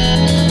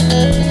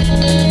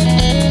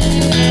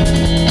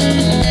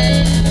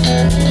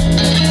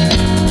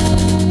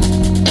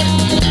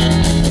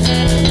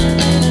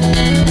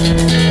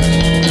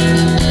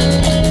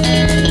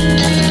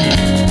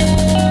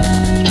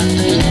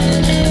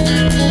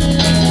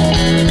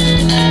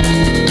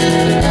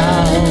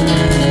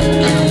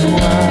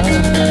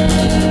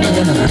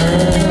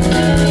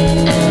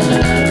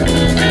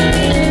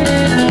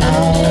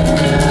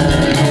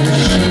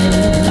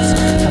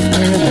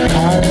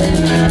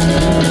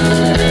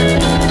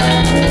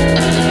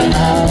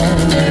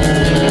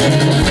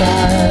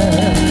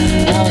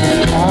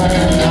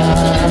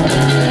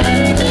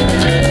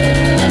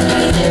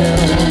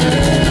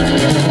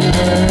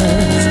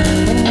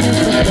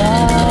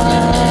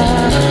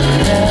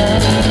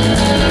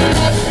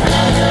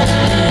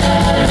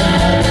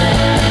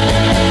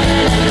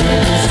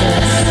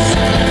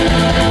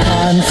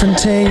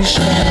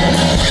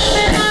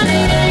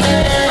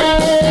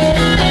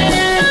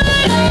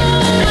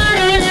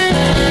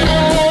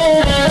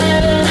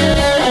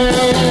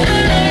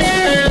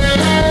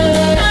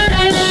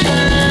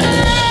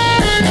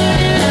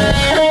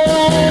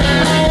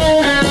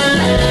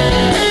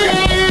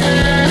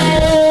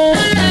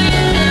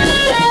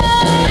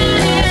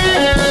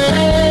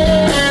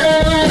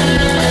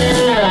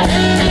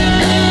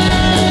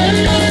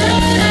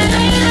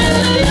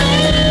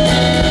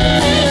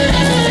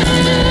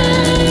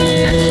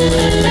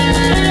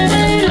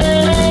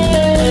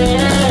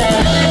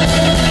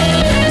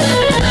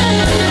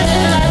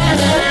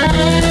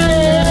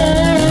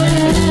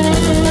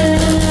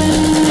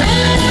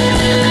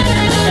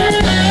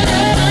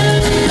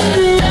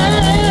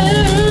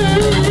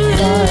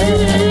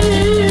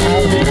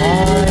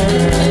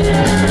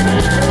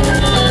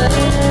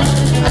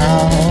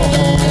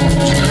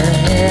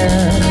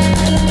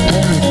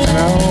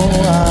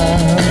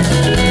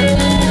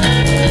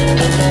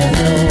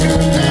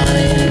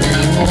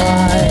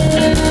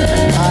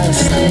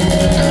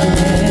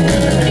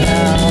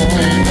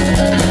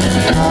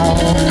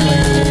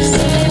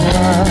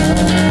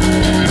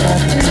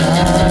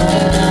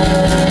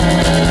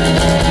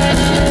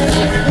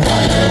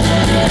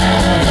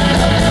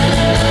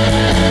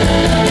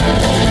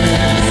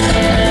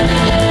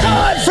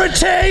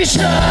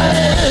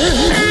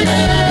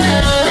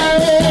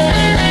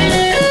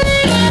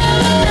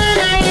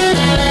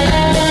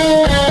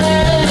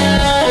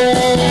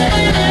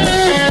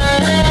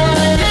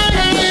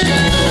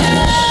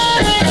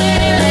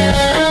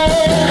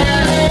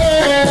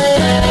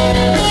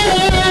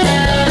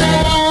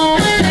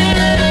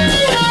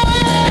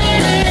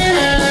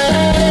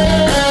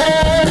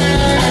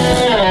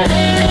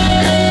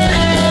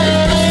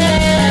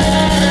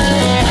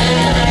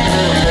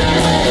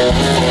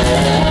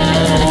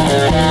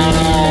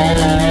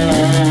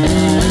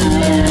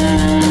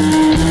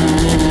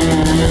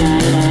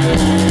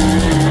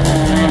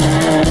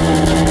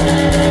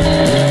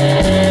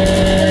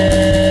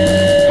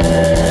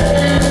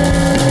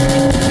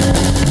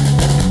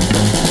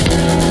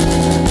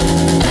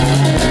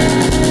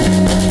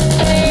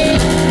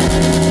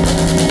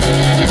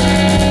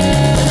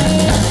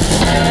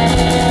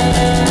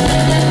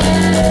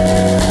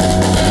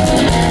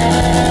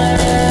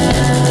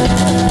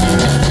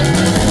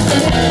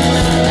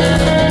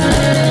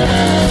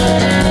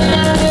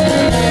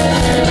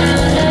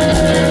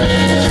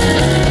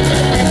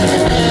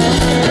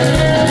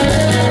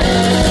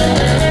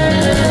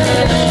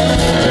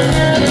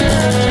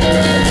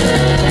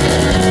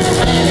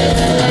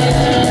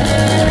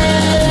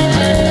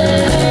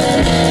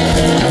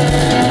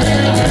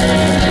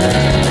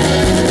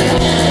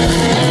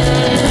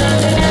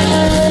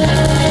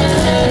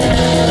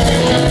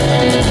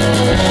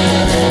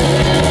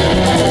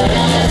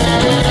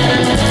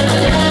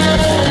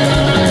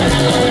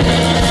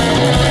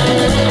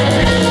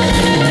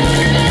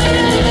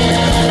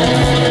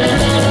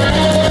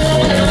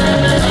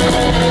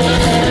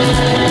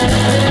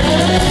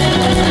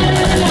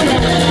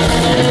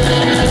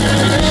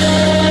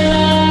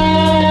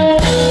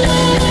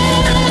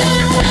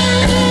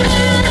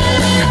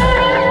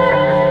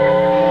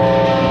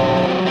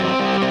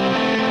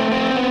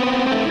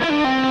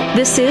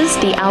 This is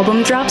the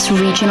Album Drops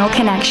Regional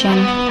Connection.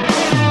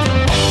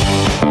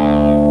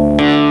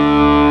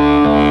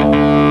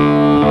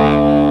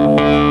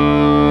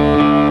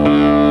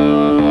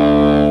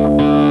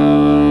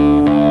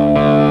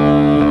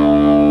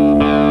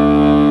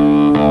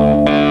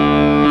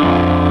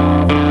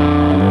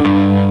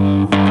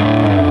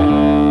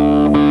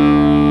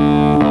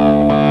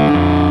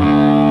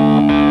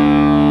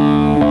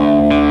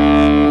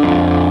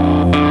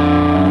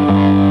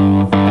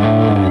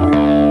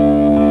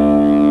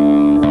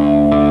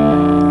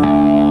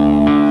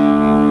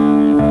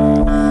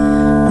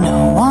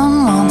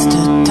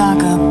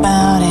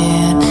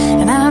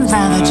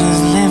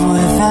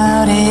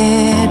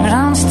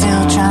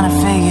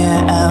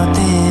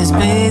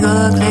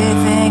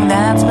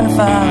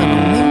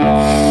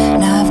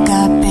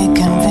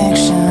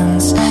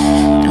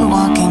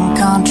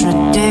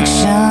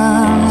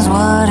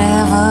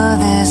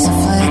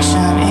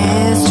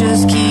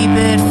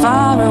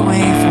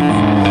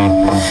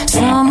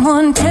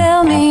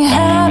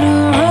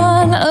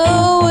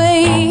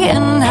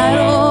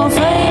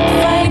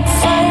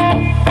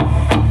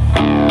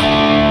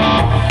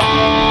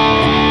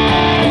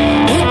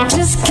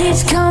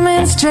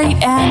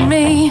 Straight at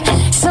me,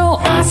 so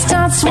I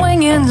start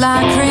swinging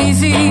like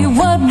crazy.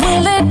 What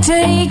will it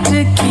take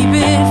to keep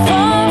it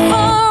far,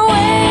 far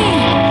away?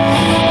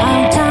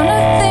 I'm trying to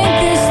think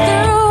this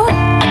through.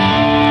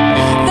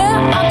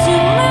 There are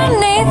too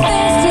many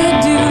things to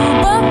do,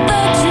 but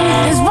the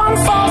truth is one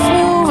false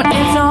move and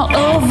it's all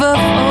over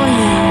for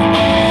you.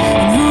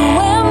 And who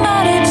am I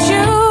to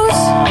choose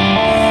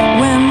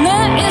when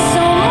there is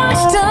so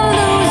much to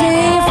lose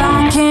if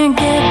I can't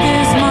get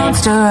this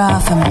monster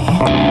off of me?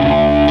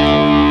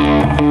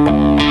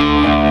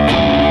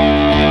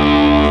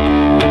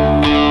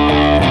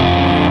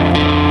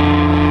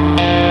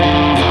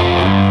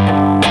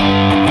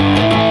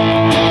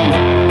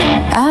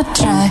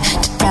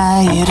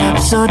 It up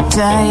so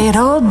tight,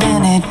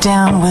 holding it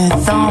down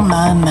with all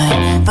my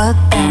might, but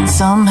then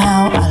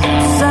somehow I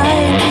lose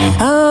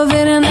sight of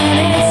it and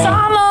then it's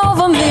all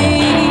over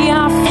me.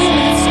 I feel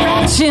it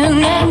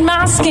scratching at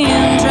my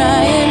skin,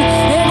 trying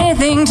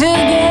anything to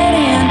get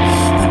in,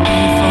 but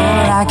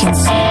before I can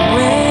see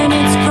when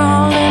it's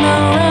crawling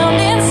around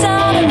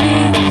inside of me,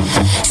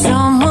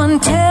 someone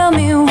tell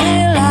me,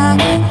 will I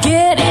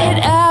get it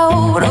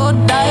out or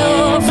die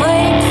or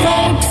fight,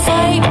 fight,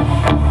 fight?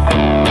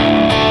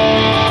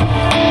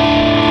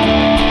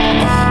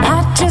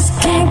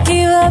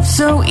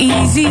 So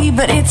easy,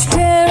 but it's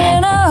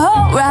tearing a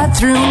hole right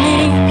through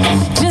me.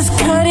 Just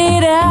cut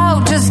it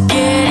out, just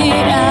get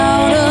it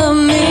out of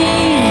me.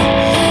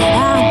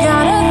 I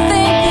gotta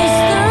think this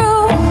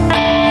through.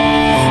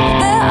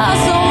 There are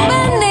so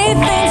many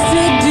things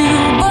to do,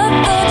 but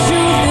the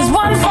truth is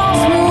one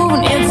false move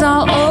and it's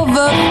all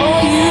over for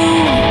you.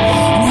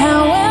 And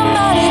how am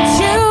I to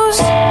choose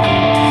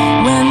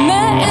when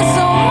there is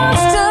so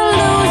much to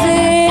lose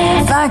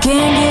if I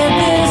can't get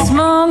this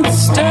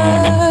monster?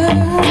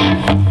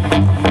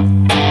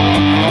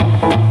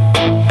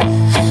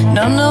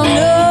 No, no,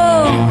 no.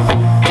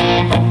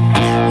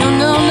 No,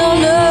 no, no,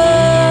 no.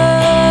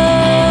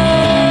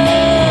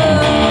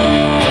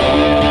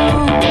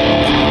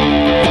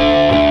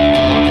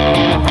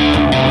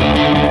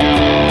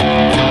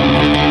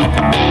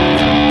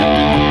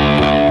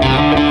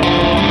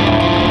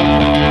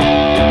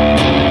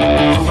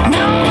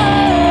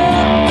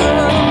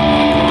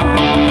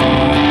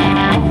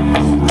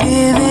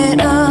 Give it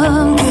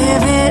up,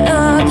 give it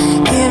up,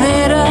 give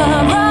it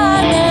up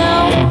right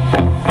now.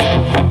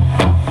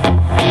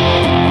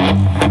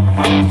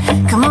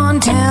 Come on,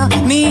 tell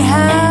me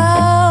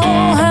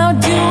how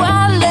do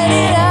I let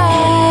it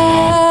out?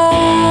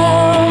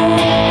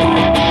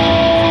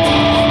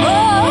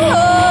 Oh,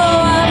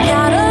 I've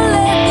gotta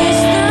let this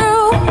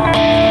through.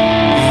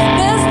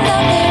 There's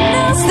nothing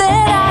else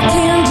that I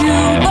can do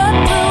but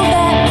prove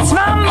that it's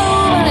my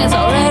move and it's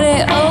already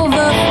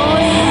over for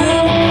you.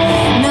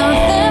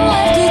 Nothing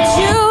left to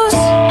choose,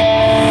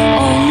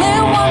 only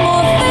one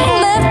more thing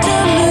left to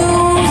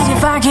lose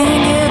if I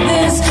can't get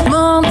this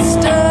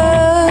monster.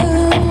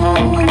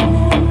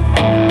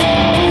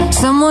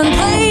 Someone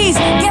please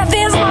get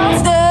this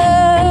monster.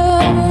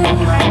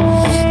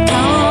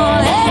 Come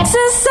on,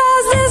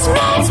 exercise this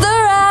monster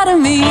out of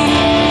me.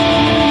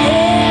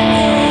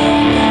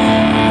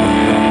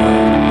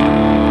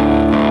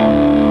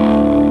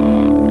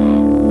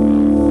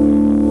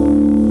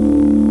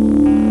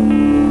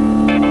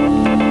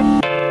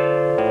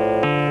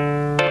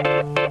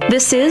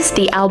 This is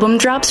the Album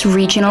Drops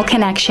Regional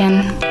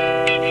Connection.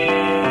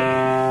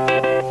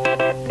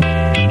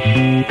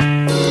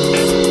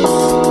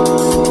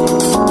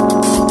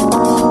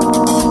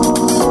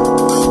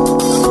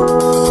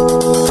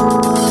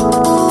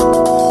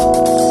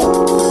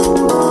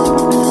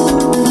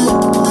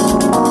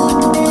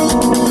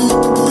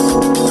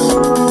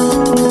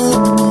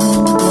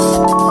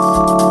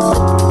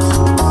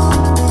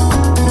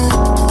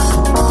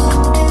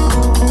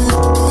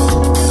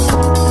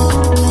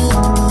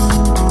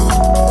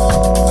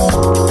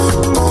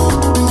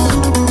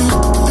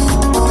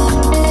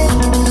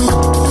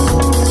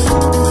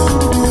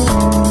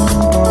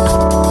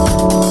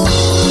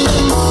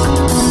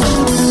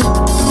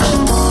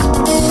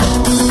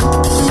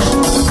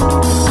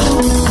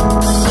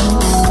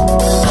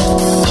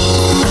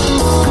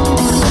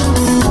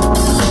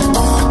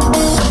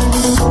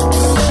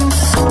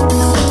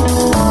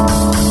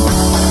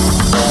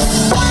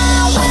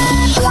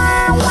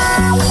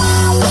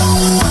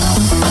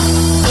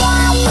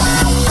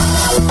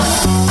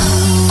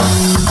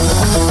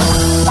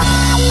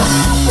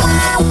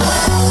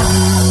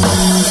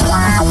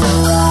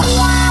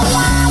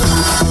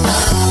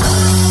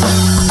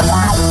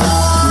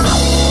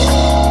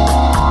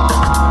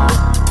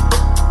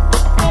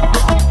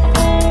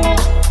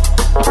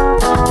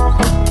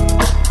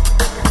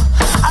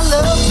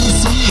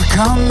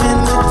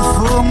 the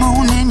full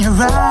moon in your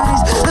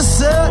eyes. The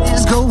sun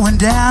is going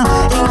down,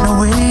 ain't no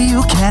way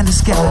you can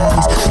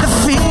disguise the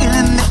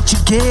feeling that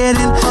you're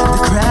getting,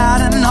 the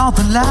crowd and all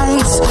the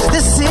lights.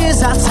 This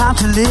is our time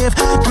to live,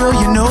 girl,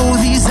 you know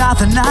these are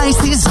the nights,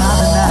 these are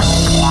the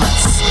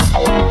nights.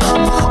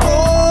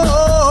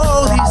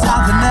 Oh, these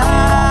are the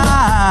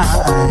nights.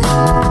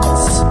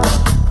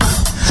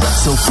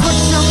 So put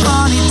your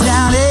money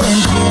down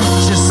and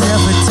get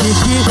yourself a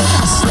ticket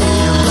to stay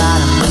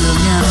about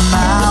 1,000,000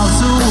 miles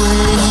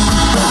away.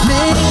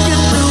 Make a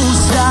new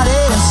start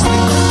and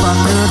sleep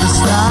under the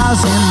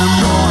stars in the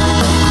morning.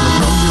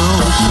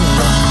 You'll be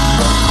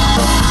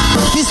okay.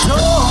 These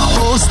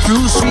toes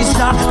through streets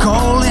start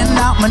calling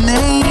out my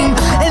name,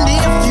 and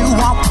if you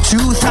want the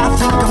truth, I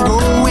think I'm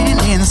going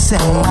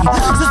insane.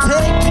 So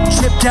take a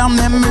trip down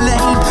memory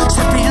lane,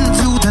 step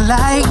into the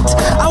light.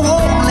 I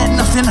won't let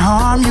nothing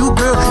harm you,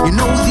 girl. You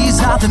know these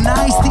are the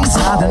nights, these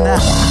are the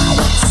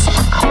nights.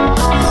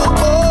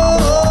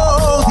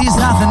 Oh, these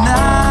are the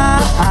nights.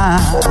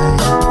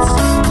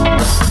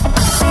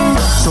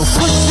 So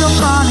put your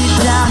money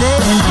down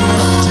and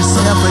get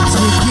yourself a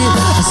ticket.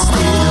 A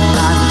state of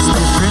mind that's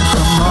different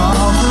from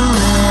all the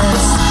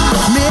rest.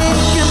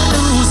 Make a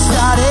new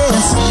start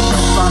and sleep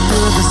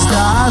under the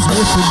stars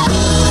with a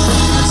girl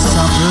in a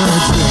summer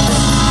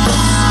dress.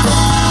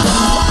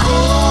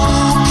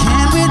 Oh,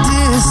 can we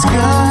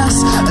discuss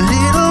a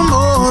little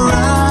more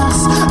us,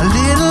 a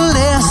little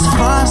less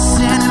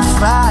fussing and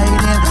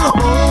fighting?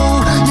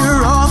 Oh,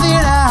 you're all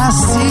that I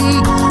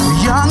see,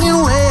 young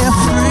and we're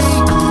free.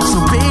 So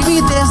baby,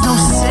 there's no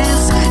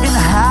sense in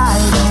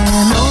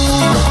hiding.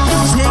 Oh,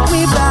 take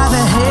me by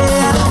the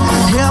hand,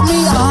 help me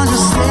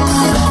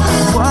understand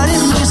what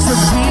it means to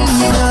be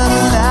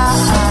alive.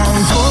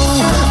 Oh,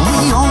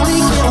 we only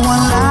get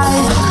one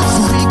life, so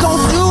we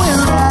gon' do it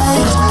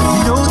right.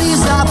 You know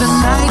these are the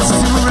nights to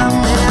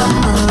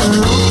remember.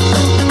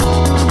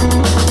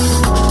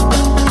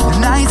 The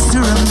nights to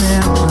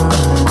remember.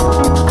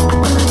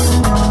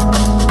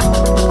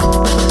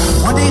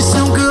 One day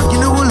so good, you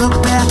know we'll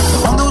look back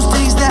on those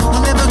days that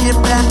we'll never get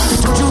back.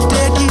 Don't you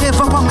dare give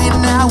up on me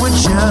now, we're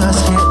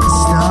just getting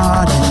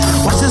started.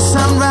 Watch the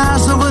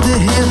sunrise over the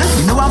hill,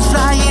 you know I'm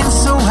flying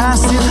so high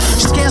still.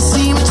 Just can't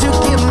seem to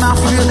get my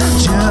feel,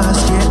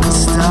 just getting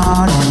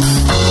started.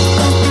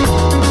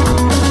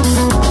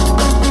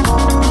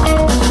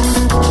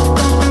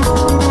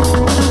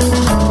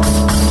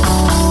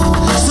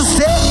 So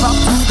step up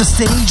to the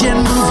stage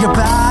and move your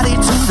body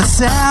to the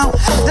sound.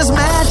 There's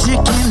magic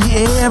in the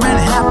air and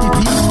happy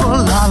people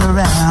all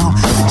around.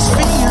 This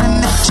feeling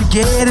that you're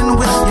getting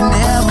with, you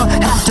never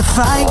have to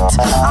fight.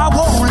 I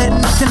won't let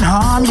nothing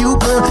harm you,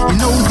 girl. You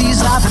know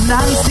these are the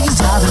nights,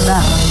 these are the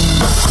nights.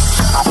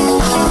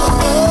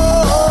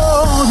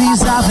 Oh,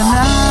 these are the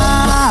nights.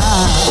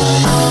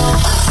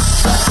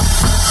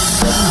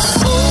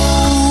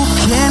 Oh,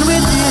 can we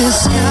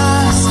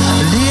discuss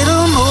a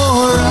little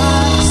more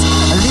us,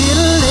 a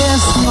little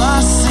less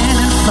fussing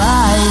and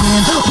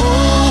fighting?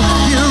 Oh,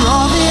 you're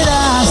all that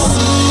I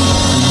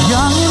see,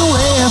 young and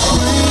we're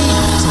free.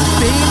 So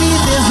baby,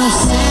 there's no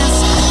sense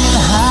in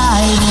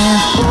hiding.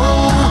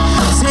 Oh,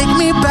 take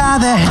me by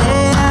the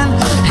hand,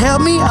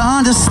 help me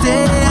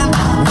understand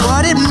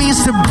what it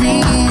means to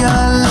be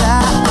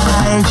alive.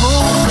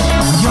 Oh,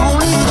 you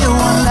only get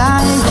one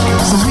life,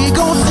 so we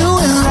gon' do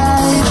it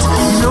right.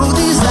 You know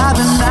these are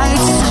the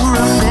nights to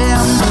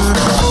remember.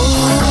 Oh,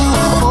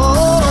 oh,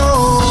 oh,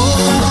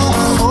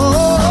 oh, oh.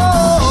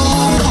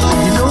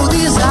 You know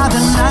these are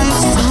the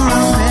nights to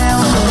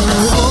remember.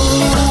 Oh,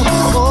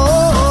 oh,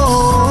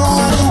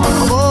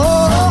 oh,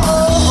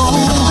 oh.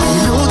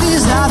 You know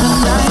these are the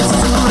nights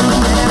to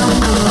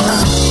remember.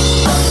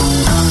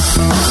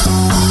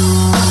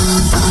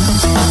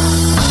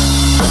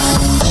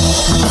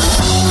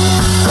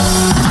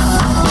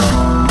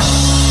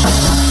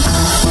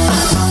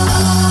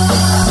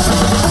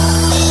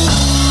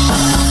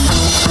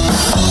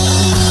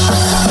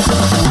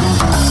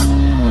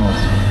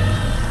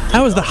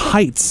 That was The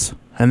Heights,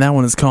 and that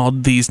one is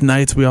called These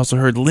Nights. We also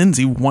heard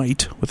Lindsay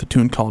White with a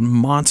tune called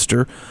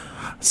Monster.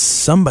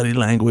 Somebody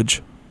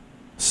language.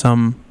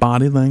 I'm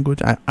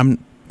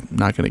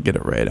not going to get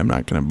it right. I'm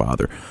not going to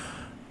bother.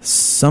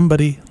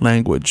 Somebody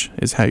Language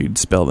is how you'd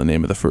spell the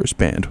name of the first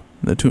band.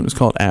 The tune is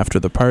called After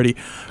the Party.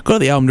 Go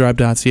to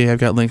thealbumdrop.ca. I've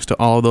got links to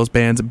all of those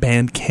bands,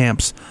 band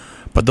camps.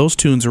 But those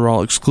tunes are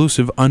all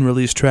exclusive,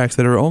 unreleased tracks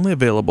that are only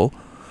available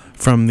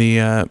from the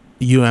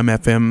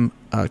UMFM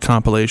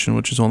compilation,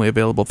 which is only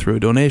available through a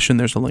donation.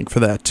 There's a link for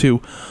that, too,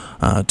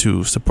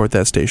 to support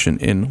that station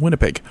in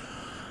Winnipeg.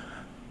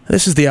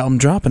 This is The Album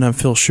Drop, and I'm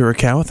Phil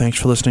Shirakawa. Thanks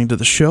for listening to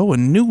the show.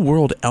 And New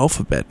World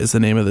Alphabet is the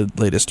name of the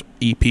latest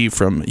EP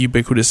from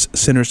Ubiquitous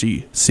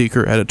Synergy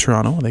Seeker out of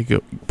Toronto. They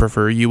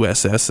prefer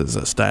USS as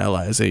a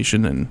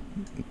stylization and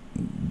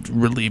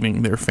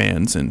relieving their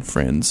fans and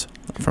friends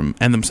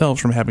and themselves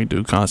from having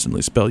to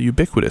constantly spell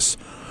ubiquitous.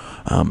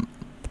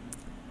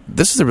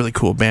 This is a really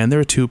cool band.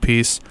 They're a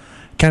two-piece,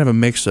 kind of a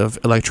mix of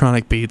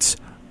electronic beats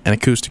and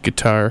acoustic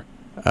guitar,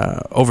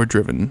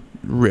 overdriven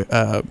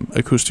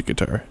acoustic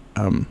guitar.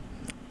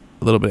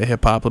 a little bit of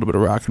hip hop, a little bit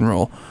of rock and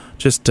roll.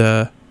 Just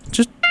a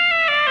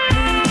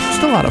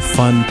lot of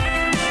fun,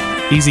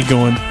 easy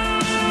going.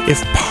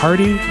 If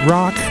party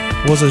rock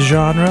was a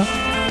genre,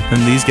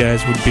 then these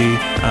guys would be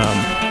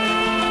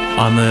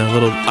on the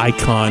little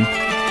icon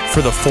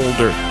for the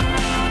folder.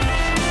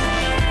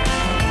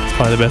 It's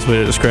probably the best way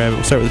to describe it.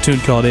 We'll start with a tune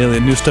called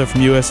Alien. New stuff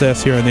from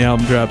USS here on the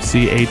album drop,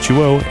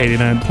 CHUO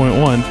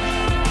 89.1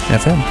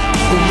 FM.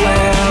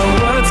 Well,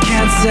 words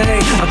can't say,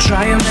 I'll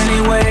try them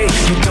anyway.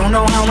 You don't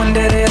know how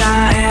indebted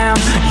I am.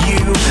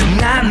 You,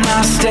 not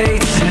my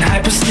state, and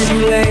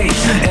hyperstimulate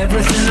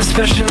everything,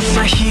 especially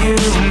my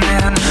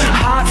human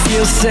heart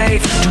feels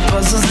safe. Two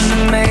puzzles in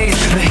the maze.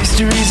 The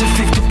history's a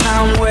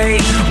 50-pound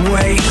weight.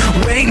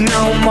 Wait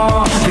no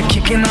more. They're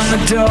kicking on the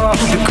door.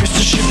 The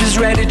crystal ship is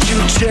ready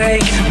to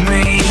take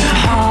me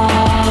home.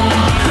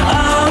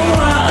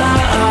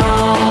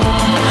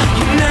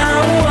 You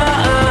know,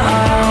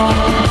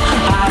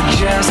 I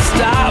just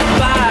stopped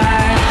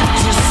by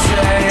to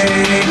say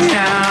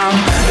I'm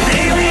an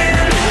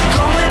alien,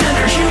 crawling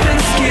under human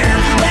skin.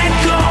 Let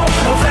go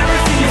of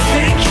everything you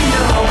think you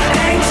know.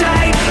 Hang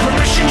tight,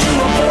 permission to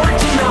abort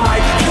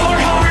tonight. Your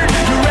heart,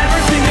 you're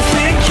everything you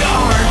think you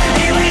are.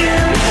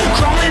 Alien,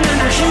 crawling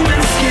under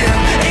human skin.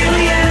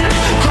 Alien,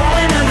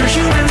 crawling under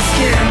human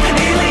skin.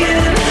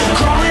 Alien,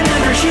 crawling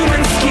under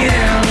human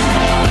skin.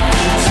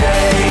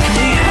 Take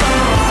me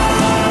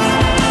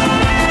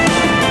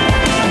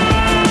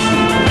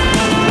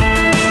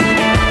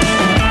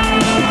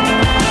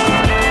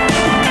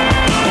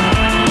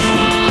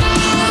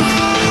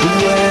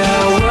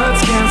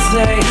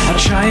I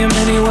try them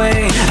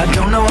anyway. I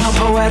don't know how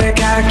poetic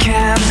I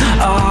can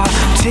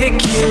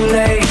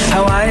articulate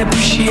how I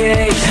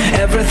appreciate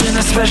everything,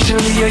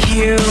 especially a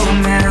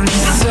human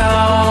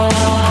soul.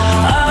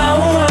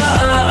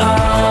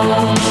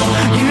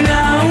 You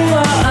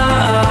know,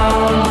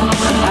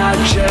 I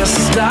just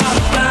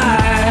stopped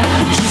by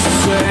to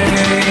say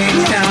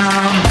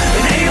I'm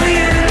an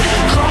alien,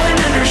 crawling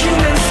under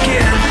human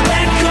skin.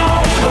 Let go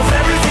of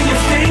everything you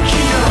think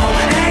you know.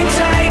 Hang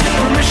tight,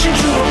 permission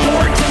to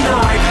abort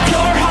tonight.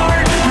 Your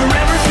heart, you're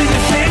everything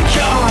you think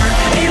you are.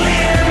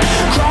 Alien,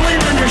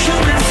 crawling under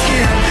human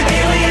skin.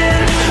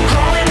 Alien,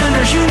 crawling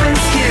under human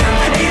skin.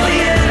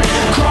 Alien,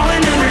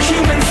 crawling under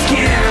human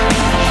skin.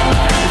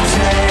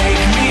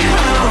 Take me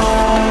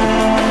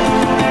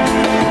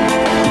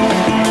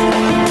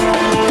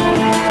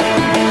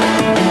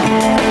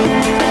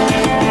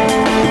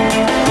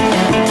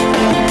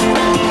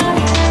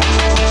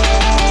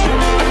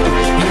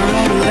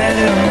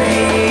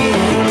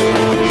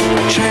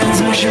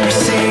transmission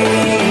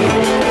received.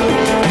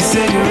 You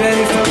said you're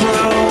ready for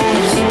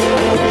close.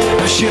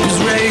 My ship is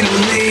ready to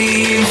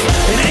leave.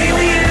 An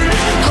alien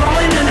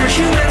crawling under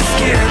human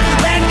skin.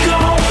 Let go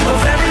of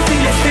everything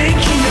you think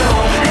you know.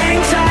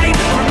 Hang tight,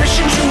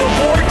 permission to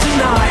abort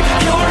tonight.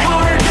 Your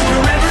heart,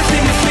 you're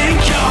everything you think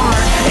you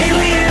are.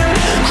 Alien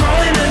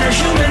crawling under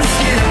human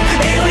skin.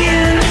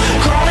 Alien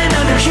crawling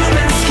under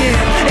human skin.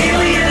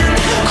 Alien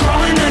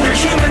crawling under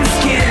human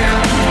skin.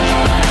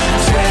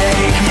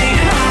 Take me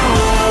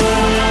home.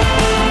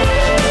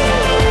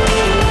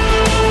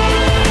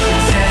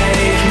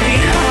 Take me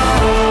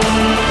home.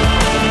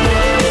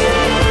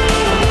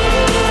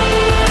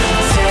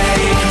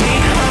 Take me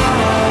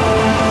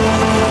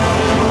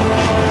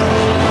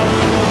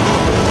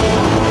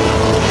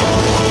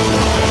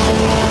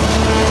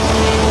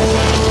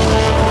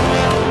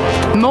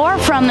home. More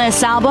from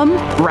this album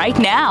right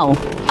now,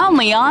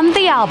 only on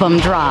the Album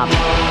Drop.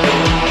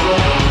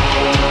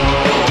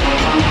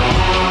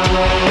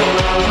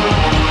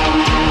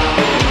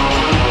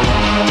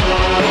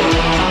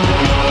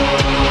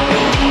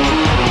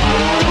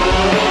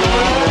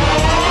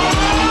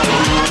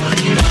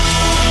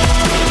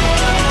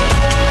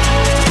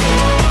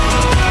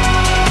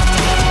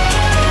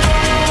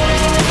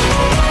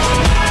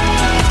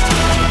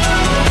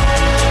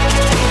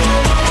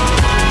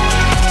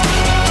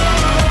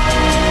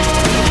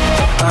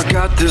 I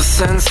got this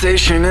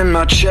sensation in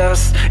my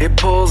chest. It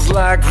pulls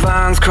like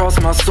vines across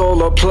my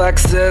solar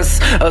plexus.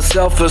 A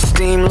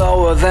self-esteem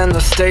lower than the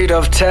state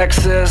of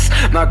Texas.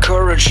 My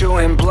courage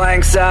shooting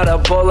blanks out a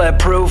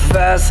bulletproof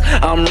vest.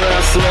 I'm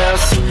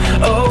restless.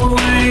 A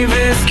wave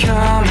is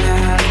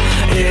coming.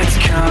 It's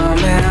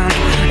coming.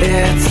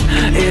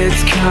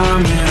 It's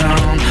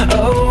coming. A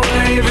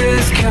wave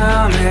is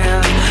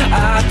coming.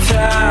 I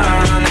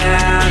turn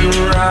and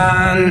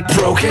run.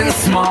 Broken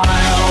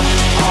smile.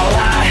 All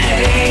I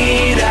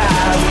hate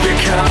I've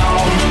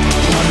become.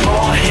 One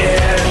more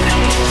hit,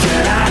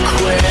 then I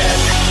quit.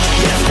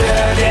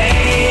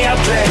 Yesterday I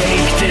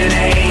baked an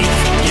eighth.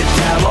 You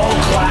devil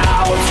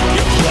clouds,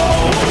 you blow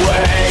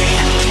away.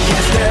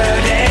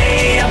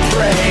 Yesterday I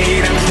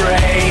prayed and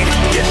prayed.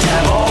 You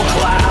devil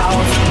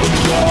clouds would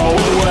blow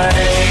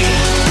away.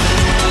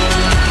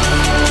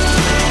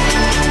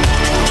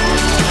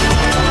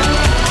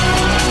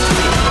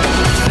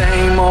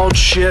 Same old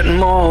shit,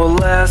 more or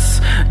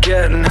less.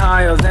 Getting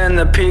higher than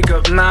the peak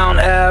of Mount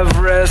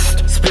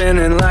Everest.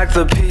 spinning like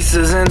the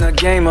pieces in a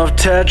game of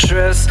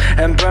Tetris,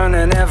 and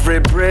burning every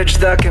bridge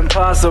that can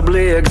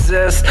possibly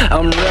exist.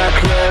 I'm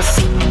reckless.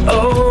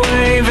 Oh,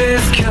 wave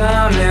is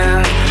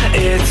coming,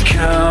 it's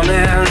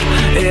coming,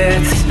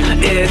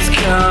 it's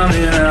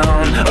coming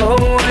on.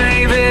 Oh,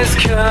 wave is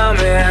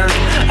coming,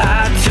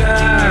 I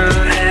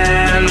turn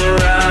and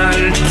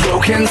run.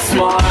 Broken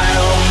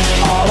smile,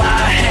 all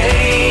I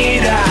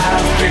hate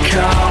I've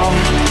become.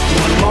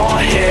 One more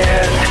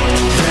hit,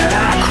 then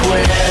I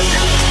quit.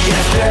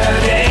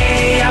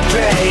 Yesterday I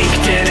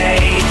baked and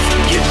ate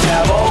your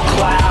devil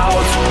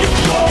clouds, you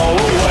blow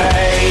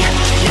away.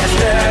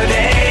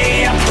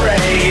 Yesterday I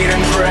prayed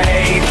and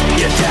prayed,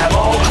 your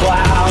devil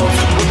clouds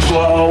would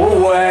blow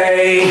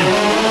away.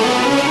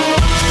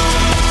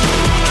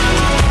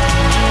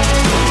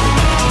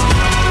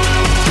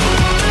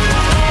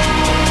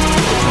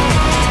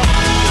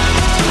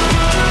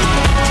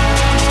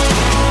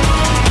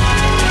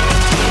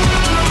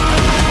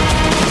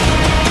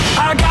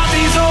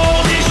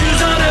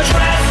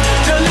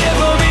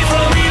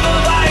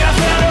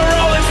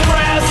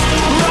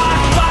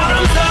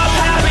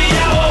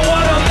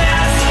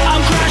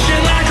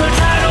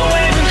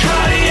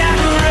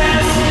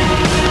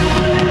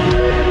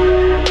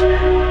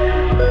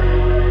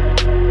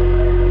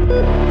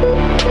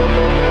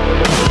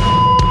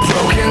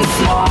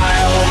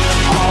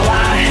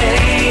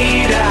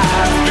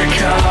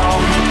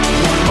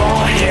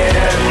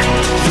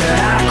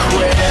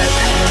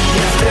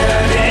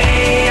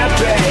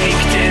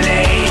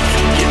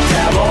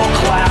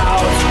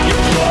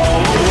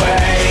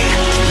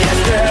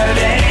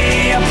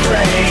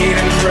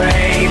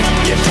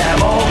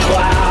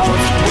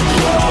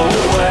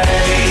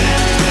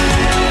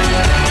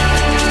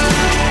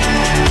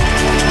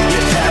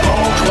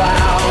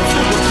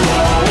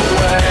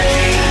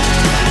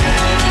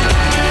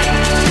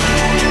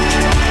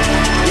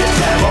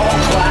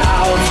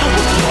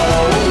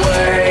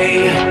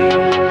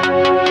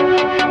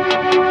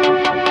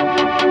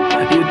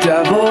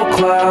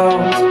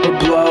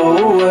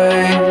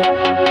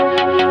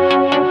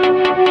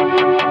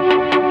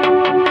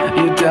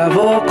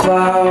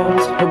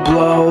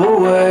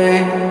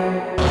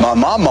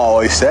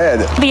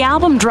 The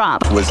album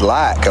drop was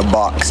like a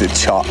box of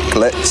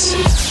chocolates.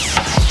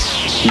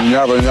 You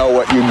never know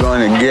what you're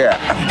gonna get.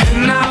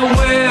 And I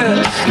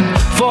wish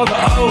for the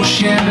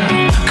ocean,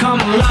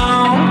 come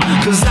along,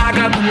 cause I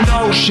got the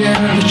notion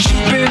that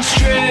you've been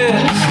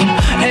stripped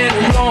and it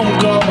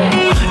won't go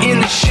in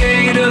the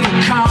shade of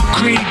the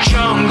concrete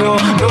jungle.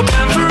 No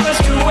time for us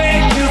to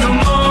wait till the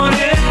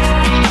morning,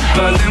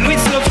 but then we'd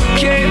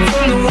suffocate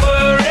from the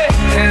worry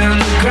and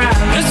the grind.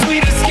 The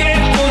sweet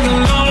escape for the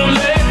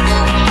lonely.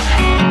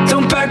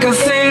 Don't pack a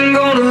thing,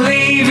 gonna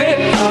leave it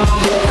all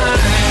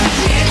behind.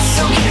 It's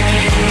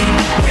okay,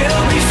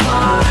 we'll be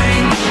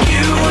fine.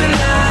 You and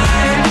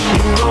I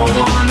will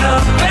roll on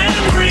up and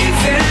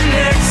breathe in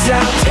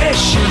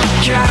exaltation.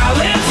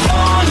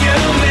 California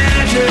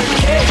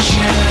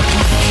medication.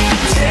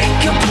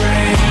 Take a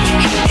break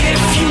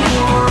if you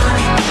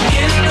want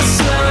in the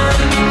sun.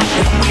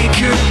 And we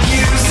could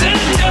use a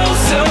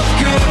dose of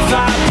good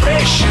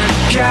vibration.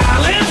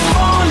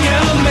 California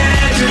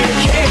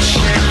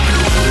medication.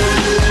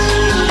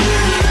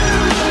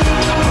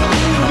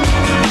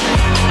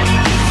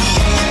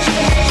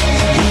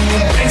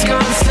 Brain's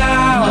gone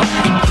south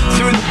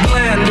through the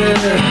blender,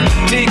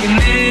 digging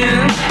in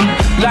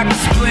like a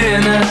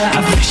splinter.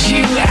 I fish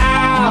you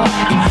out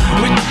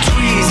with the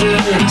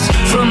tweezers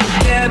from the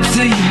depths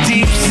of your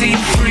deep sea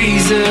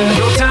freezer.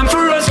 No time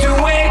for us to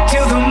wait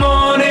till the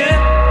morning,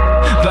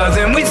 by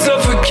then we'd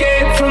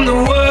suffocate from the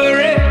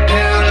worry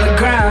and the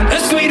grind. A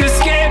sweet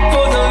escape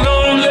for the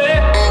lonely.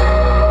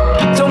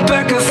 Don't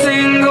pack a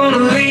thing,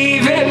 gonna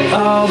leave it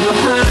all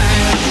behind.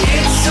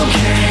 It's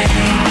okay,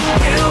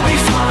 we'll be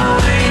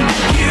fine.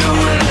 You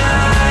and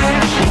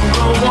I will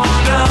go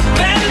on up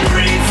and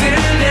breathe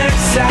in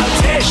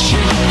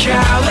exaltation.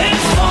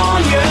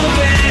 California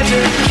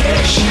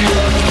medication.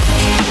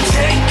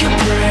 Take a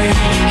break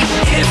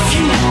if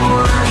you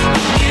want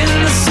in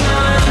the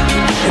sun,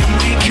 and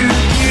we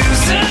could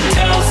use a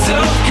dose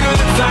of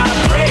good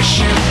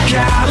vibration.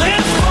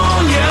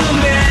 California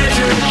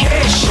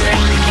medication.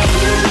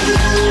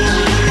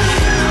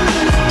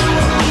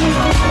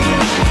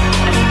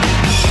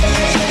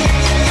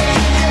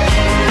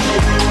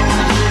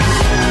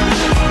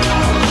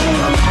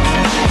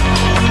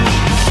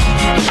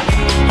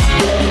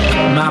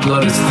 My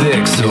blood is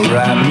thick, so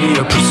write me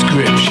a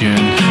prescription.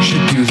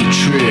 Should do the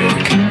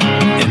trick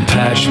and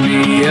patch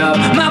me up.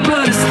 My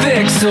blood is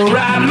thick, so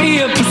write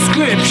me a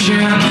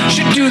prescription.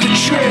 Should do the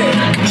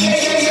trick.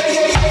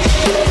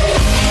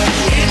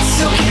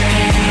 It's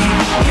okay,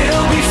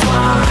 we'll be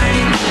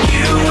fine.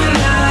 You and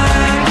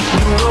I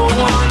will go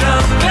on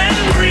up and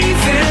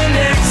breathe in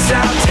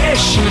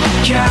exaltation.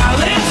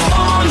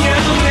 California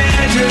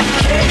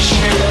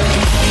medication.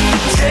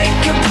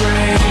 Take a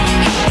break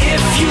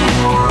if you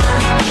want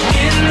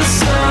in the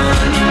sun,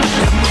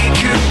 and we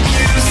could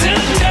use a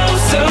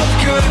dose of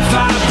good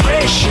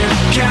vibration.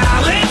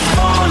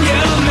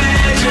 California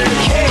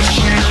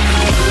medication.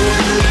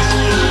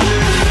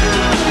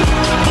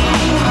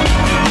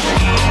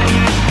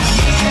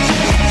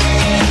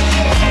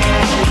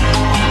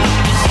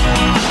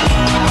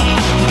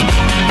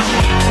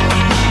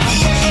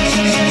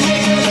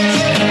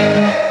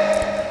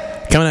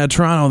 Coming out of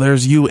Toronto,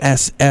 there's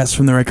USS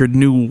from the record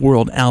New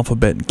World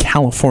Alphabet and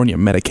California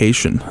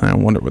Medication. I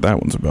wonder what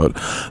that one's about.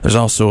 There's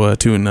also a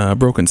tune,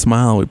 Broken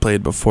Smile, we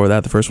played before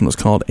that. The first one was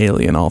called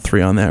Alien. All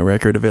three on that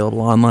record,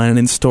 available online and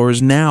in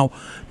stores now.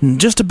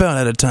 Just about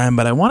out of time,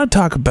 but I want to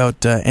talk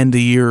about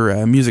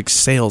end-of-year music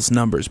sales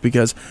numbers,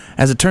 because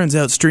as it turns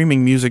out,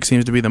 streaming music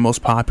seems to be the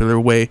most popular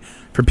way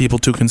for people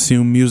to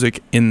consume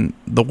music in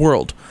the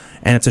world.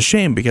 And it's a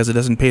shame because it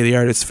doesn't pay the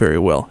artists very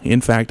well. In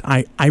fact,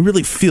 I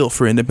really feel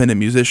for independent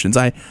musicians.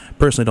 I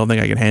personally don't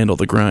think I can handle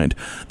the grind.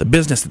 The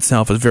business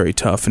itself is very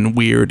tough and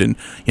weird, and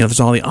there's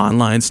all the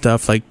online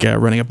stuff like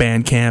running a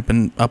Bandcamp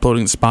and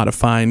uploading to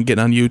Spotify and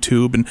getting on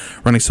YouTube and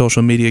running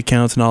social media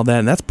accounts and all that,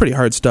 and that's pretty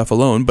hard stuff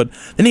alone. But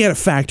then you got to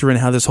factor in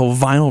how this whole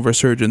vinyl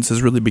resurgence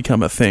has really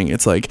become a thing.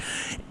 It's like,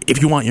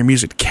 if you want your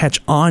music to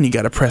catch on, you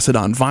got to press it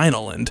on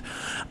vinyl, and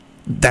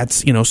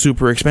that's,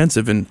 super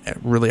expensive and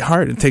really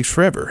hard. It takes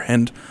forever.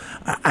 And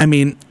I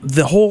mean,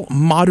 the whole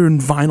modern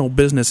vinyl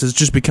business has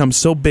just become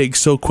so big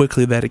so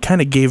quickly that it kind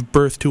of gave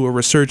birth to a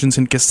resurgence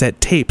in cassette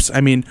tapes.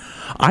 I mean,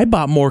 I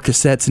bought more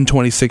cassettes in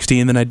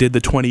 2016 than I did the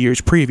 20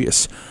 years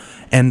previous.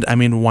 And I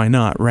mean, why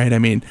not, right? I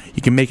mean,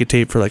 you can make a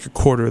tape for like a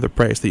quarter of the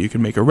price that you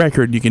can make a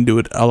record. You can do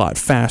it a lot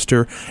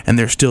faster, and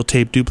there's still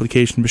tape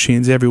duplication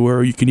machines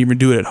everywhere. You can even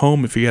do it at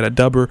home if you got a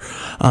dubber.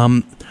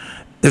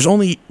 There's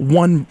only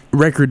one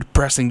record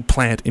pressing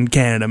plant in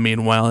Canada,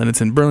 meanwhile, and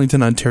it's in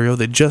Burlington, Ontario.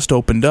 They just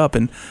opened up,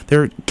 and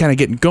they're kind of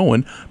getting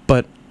going,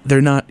 but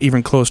they're not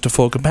even close to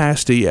full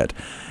capacity yet.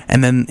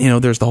 And then,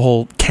 there's the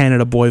whole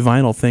Canada Boy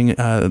vinyl thing.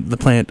 The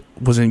plant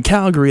was in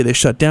Calgary. They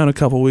shut down a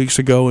couple weeks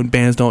ago, and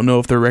bands don't know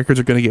if their records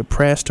are going to get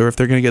pressed or if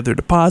they're going to get their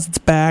deposits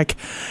back.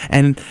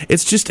 And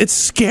it's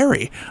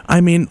scary.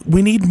 I mean,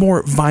 we need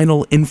more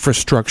vinyl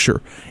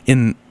infrastructure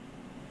in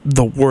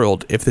the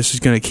world if this is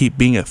going to keep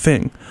being a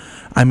thing.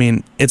 I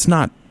mean, it's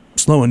not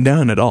slowing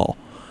down at all.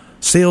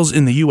 Sales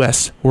in the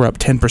U.S. were up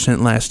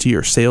 10% last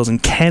year. Sales in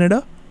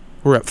Canada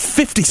were up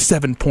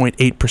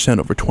 57.8%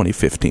 over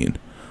 2015.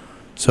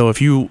 So if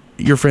your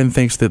friend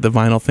thinks that the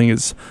vinyl thing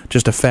is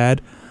just a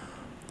fad,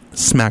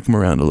 smack him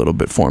around a little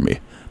bit for me.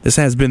 This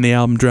has been The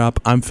Album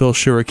Drop. I'm Phil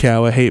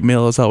Shirakawa. Hate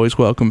mail is always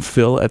welcome,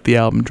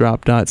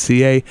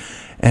 phil@thealbumdrop.ca.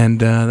 And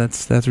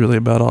that's really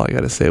about all I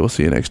got to say. We'll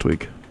see you next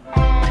week.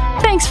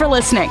 Thanks for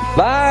listening.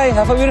 Bye.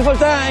 Have a beautiful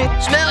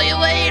time. Smell you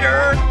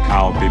later.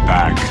 I'll be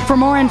back. For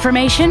more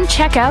information,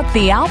 check out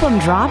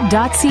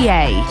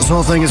thealbumdrop.ca. This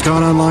whole thing has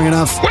gone on long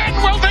enough. When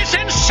will this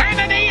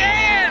insanity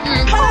end?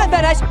 Can I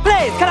finish?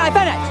 Please, can I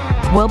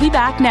finish? We'll be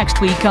back next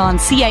week on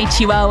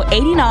CHUO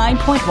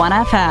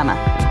 89.1 FM.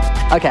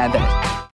 Okay, I'm finished.